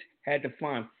States had to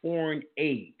find foreign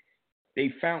aid. They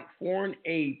found foreign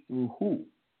aid through who?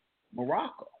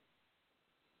 Morocco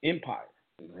Empire.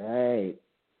 Right.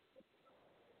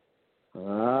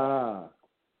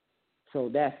 So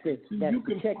that's it. So that's you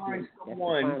can find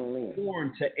someone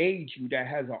foreign to aid you that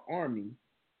has an army.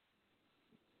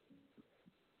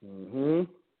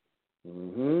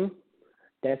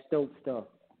 That's dope stuff.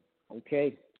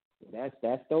 Okay. That's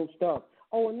dope stuff.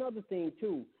 Oh, another thing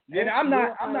too. And I'm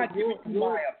not giving you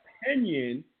my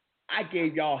opinion. I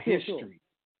gave y'all history.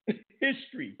 Sure.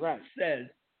 History says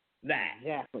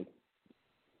that.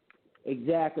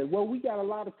 Exactly. Well, we got a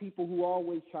lot of people who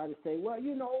always try to say, well,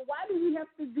 why do we have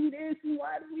to do this and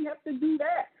why do we have to do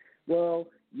that? Well,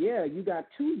 yeah, you got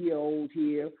 2-year-olds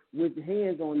here with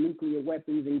hands on nuclear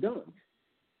weapons and guns.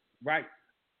 Right.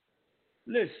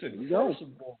 Listen, first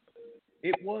of all,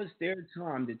 it was their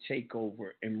time to take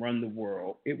over and run the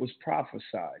world. It was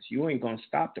prophesized. You ain't going to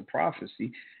stop the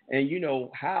prophecy. And you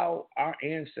know how our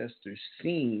ancestors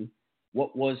seen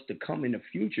what was to come in the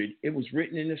future. It was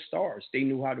written in the stars. They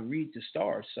knew how to read the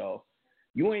stars. So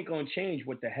you ain't going to change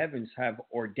what the heavens have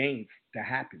ordained to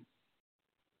happen.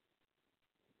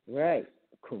 Right.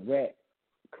 Correct.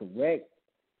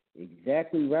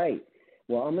 Exactly right.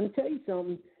 Well, I'm going to tell you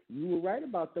something. You were right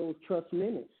about those trust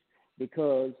minutes,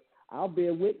 because I'll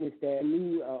bear witness that I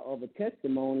knew of a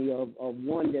testimony of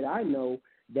one that I know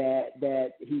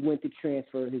that he went to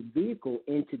transfer his vehicle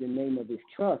into the name of his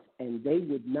trust, and they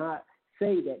would not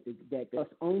say that the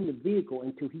trust owned the vehicle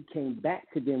until he came back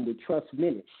to them with trust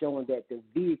minutes showing that the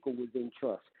vehicle was in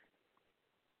trust.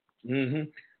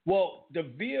 Well, the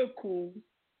vehicle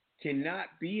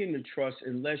cannot be in the trust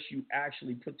unless you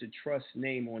actually put the trust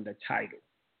name on the title,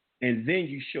 and then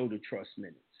you show the trust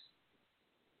minutes.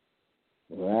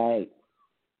 Right.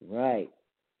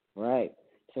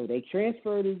 So they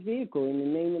transferred his vehicle in the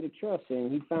name of the trust,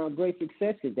 and he found great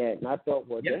success at that. And I thought,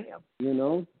 well, damn,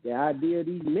 the idea of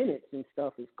these minutes and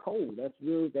stuff is cold. That's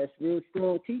real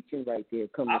strong teaching right there.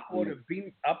 I bought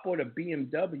a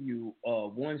BMW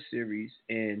 1 Series,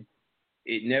 and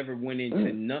it never went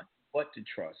into nothing but the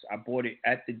trust. I bought it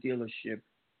at the dealership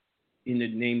in the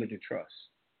name of the trust.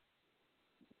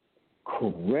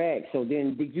 Correct. So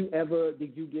then, did you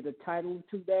get a title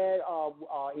to that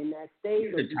in that state?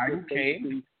 Yeah, the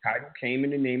title came in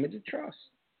the name of the trust.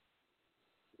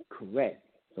 Correct.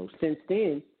 So since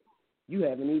then, you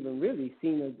haven't even really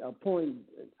seen a point.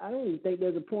 I don't even think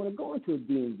there's a point of going to a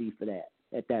DMV for that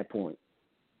at that point,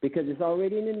 because it's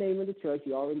already in the name of the trust.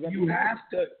 You already got.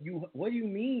 What do you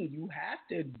mean? You have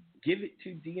to give it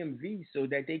to DMV so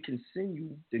that they can send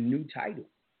you the new title.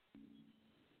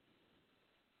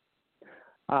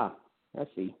 I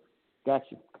see.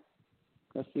 Gotcha.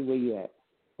 I see where you at.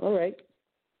 All right.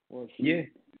 Well,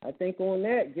 I think on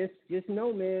that, just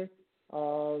know, man,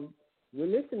 we're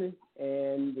listening,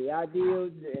 and the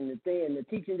ideas and the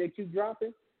teaching that you're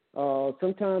dropping,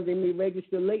 sometimes they may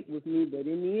register late with me, but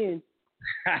in the end,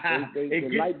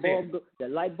 the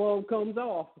light bulb comes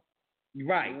off.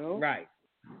 Right. Right.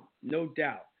 No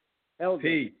doubt.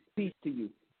 Elder, peace to you.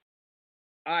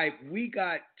 All right, we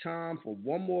got time for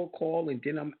one more call, and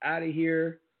then I'm out of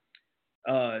here.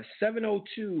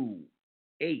 702-807.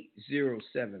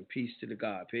 Peace to the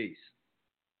God. Peace.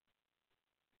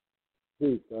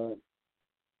 Peace, God.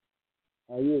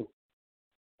 How are you?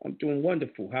 I'm doing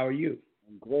wonderful. How are you?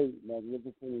 I'm great,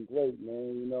 magnificent and great,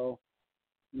 man.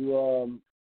 You're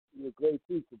a great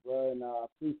teacher, bro, and I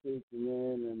appreciate you,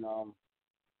 man. And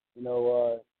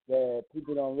that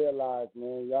people don't realize,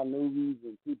 man, y'all newbies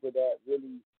and people that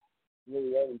really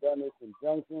haven't done this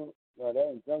injunction, that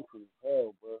injunction is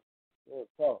hell, bro. Real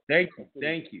tough. Thank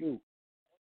you.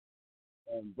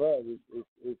 And bro,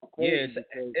 it's crazy. Yeah,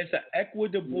 it's an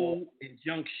equitable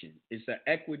injunction. It's an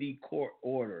equity court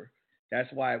order.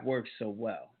 That's why it works so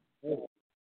well. Yeah.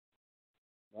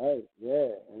 Right,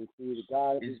 yeah. And see, the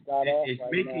guy that just got off it's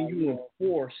right making now, you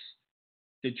enforce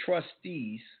the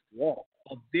trustees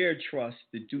of their trust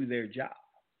to do their job.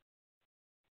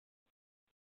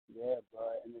 Yeah, bro,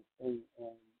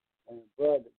 and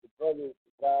bro, the brother,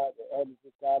 the guy, the elder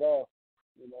just got off.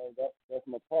 You know, that's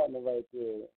my partner right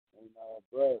there. And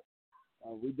bro,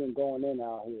 we've been going in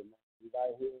out here, man. We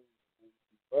right here in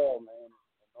bro, man,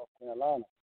 in North Carolina.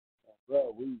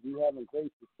 Bro, we having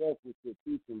great success with your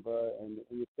teaching, bro, and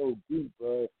it's so deep,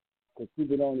 bro, because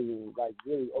people don't even, like,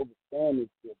 really understand this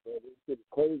shit, bro. This shit is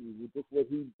crazy. This is what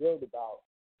he built about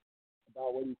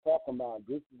what he's talking about.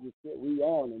 This is the shit we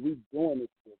on, and we doing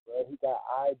this shit, bro. He got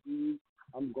ID.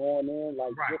 I'm going in,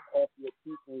 like, just off your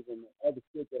teachings and the other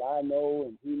shit that I know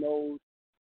and he knows.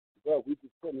 Bro, we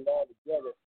just putting it all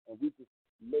together, and we just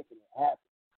making it happen.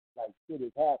 Like, shit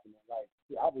is happening. Like,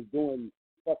 shit, I was doing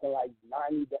fucking, like,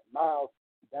 90 miles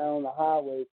down the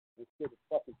highway, and shit, the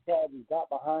fucking cabin got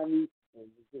behind me and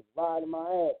was just riding my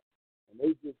ass. And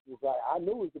they just was like, I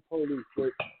knew it was the police,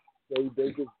 but they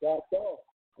just backed off.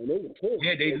 And they were pissed.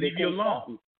 Yeah, they leave you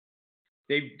alone.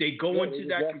 They go into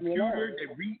that computer,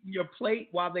 they read your plate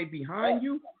while they behind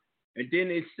you, and then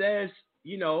it says,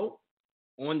 you know,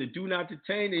 on the do not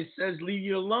detain, it says leave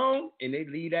you alone, and they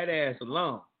leave that ass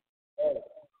alone.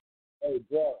 Hey,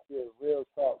 bro, yeah, real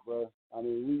talk, bro. I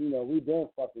mean, we been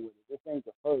fucking with it. This ain't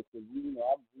the first, and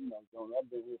I've been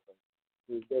here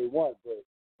since day one.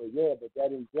 But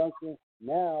that injunction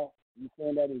now, you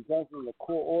saying that injunction is a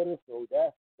court order, so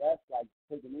that's like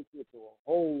taking this shit to a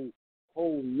whole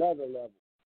nother level.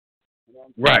 You know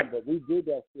what I'm saying? But we did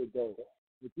that shit though.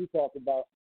 What you talk about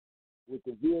with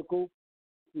the vehicle,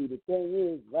 see, the thing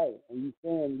is, right, and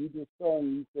you just saw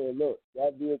and you said, look,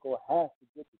 that vehicle has to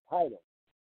get the title.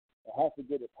 It has to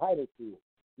get a title to it.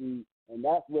 See, and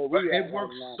that's where it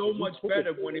works so much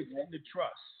better when it's in the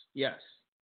trust. Yes.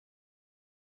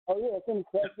 Oh yeah, it's in the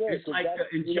trust. Yeah, it's like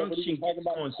the injunction gets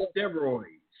on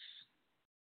steroids.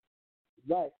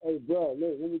 Right. Hey, bro,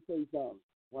 look, let me tell you something.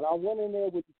 When I went in there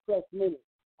with the trust minute,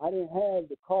 I didn't have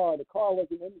the car. The car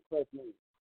wasn't in the trust minute.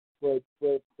 But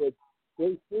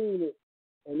they seen it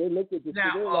and they looked at the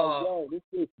now, shit. Like, yo, this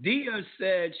is. Dia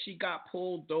said she got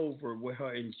pulled over with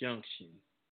her injunction.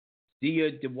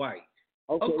 Dia Dwight.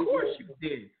 Okay, of course you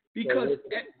did. Because,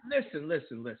 listen.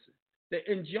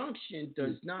 The injunction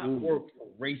does not work for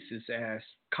racist-ass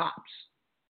cops.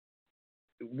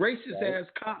 Racist-ass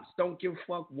cops don't give a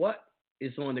fuck what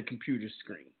is on the computer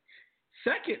screen.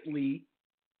 Secondly,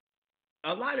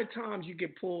 a lot of times you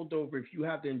get pulled over if you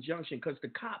have the injunction because the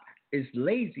cop is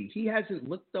lazy. He hasn't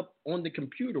looked up on the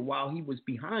computer while he was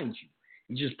behind you.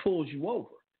 He just pulls you over.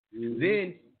 Mm-hmm.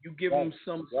 Then you give him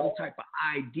some type of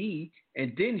ID,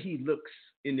 and then he looks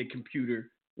in the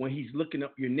computer when he's looking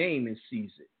up your name and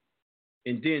sees it.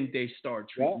 And then they start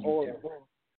treating you different.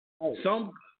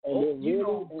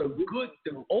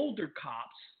 The older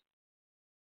cops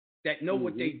that know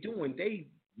what they're doing, they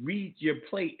read your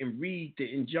plate and read the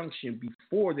injunction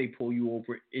before they pull you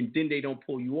over, and then they don't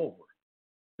pull you over.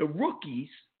 The rookies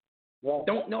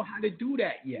don't know how to do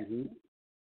that yet.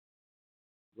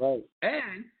 Right.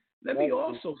 And let me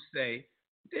also say,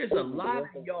 there's a lot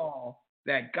of y'all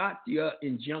that got the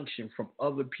injunction from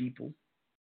other people,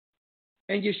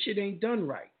 and your shit ain't done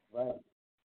right. Right,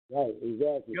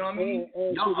 exactly. You know what I mean?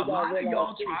 A lot of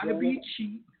y'all trying to be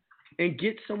cheap and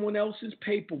get someone else's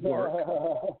paperwork.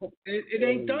 It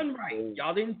ain't done right.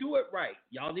 Y'all didn't do it right.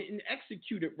 Y'all didn't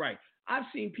execute it right. I've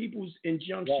seen people's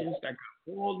injunctions that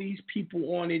got all these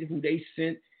people on it who they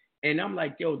sent, and I'm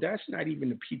like, yo, that's not even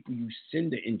the people you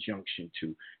send the injunction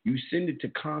to. You send it to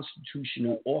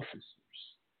constitutional officers.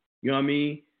 You know what I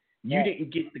mean? You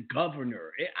didn't get the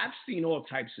governor. I've seen all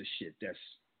types of shit that's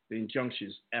the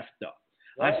injunctions effed up.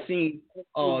 I've seen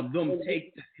them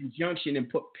take the injunction and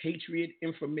put patriot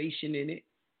information in it,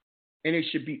 and it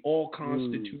should be all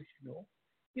constitutional.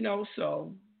 You know,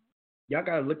 so y'all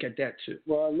got to look at that too.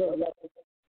 Well, look,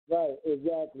 right,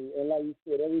 exactly. And like you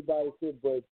said, everybody said,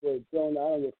 but Jonah, I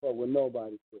don't give a fuck what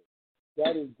nobody said.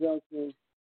 That injunction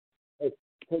has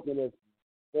taken us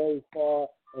very far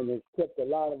and has kept a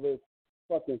lot of us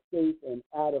fucking safe and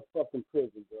out of fucking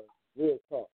prison, bro. Real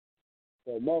talk.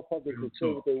 So motherfuckers can say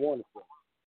what they want to say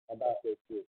about that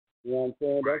shit. You know what I'm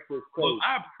saying? That's just crazy. Well,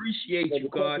 I appreciate you,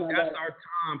 God. That's our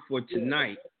time for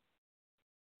tonight.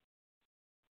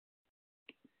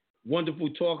 Wonderful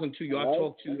talking to you. I'll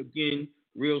talk to you again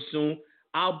real soon.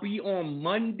 I'll be on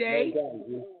Monday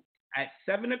at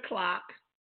 7 o'clock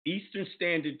Eastern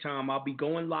Standard Time. I'll be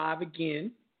going live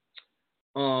again.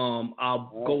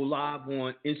 I'll go live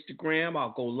on Instagram.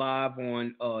 I'll go live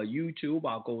on YouTube.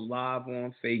 I'll go live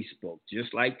on Facebook,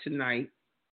 just like tonight.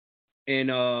 And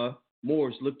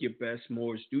Moors, look your best.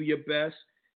 Moors, do your best.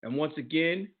 And once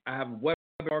again, I have a website.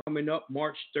 webinar coming up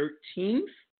March 13th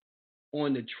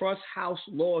on the Trust House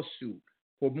lawsuit.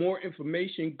 For more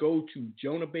information, go to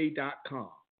jonahbay.com.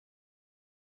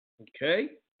 Okay?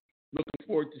 Looking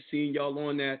forward to seeing y'all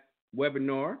on that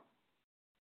webinar.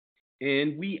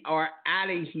 And we are out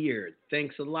of here.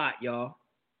 Thanks a lot, y'all.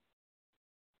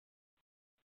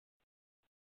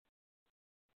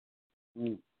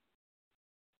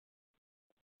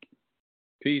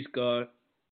 Peace, God.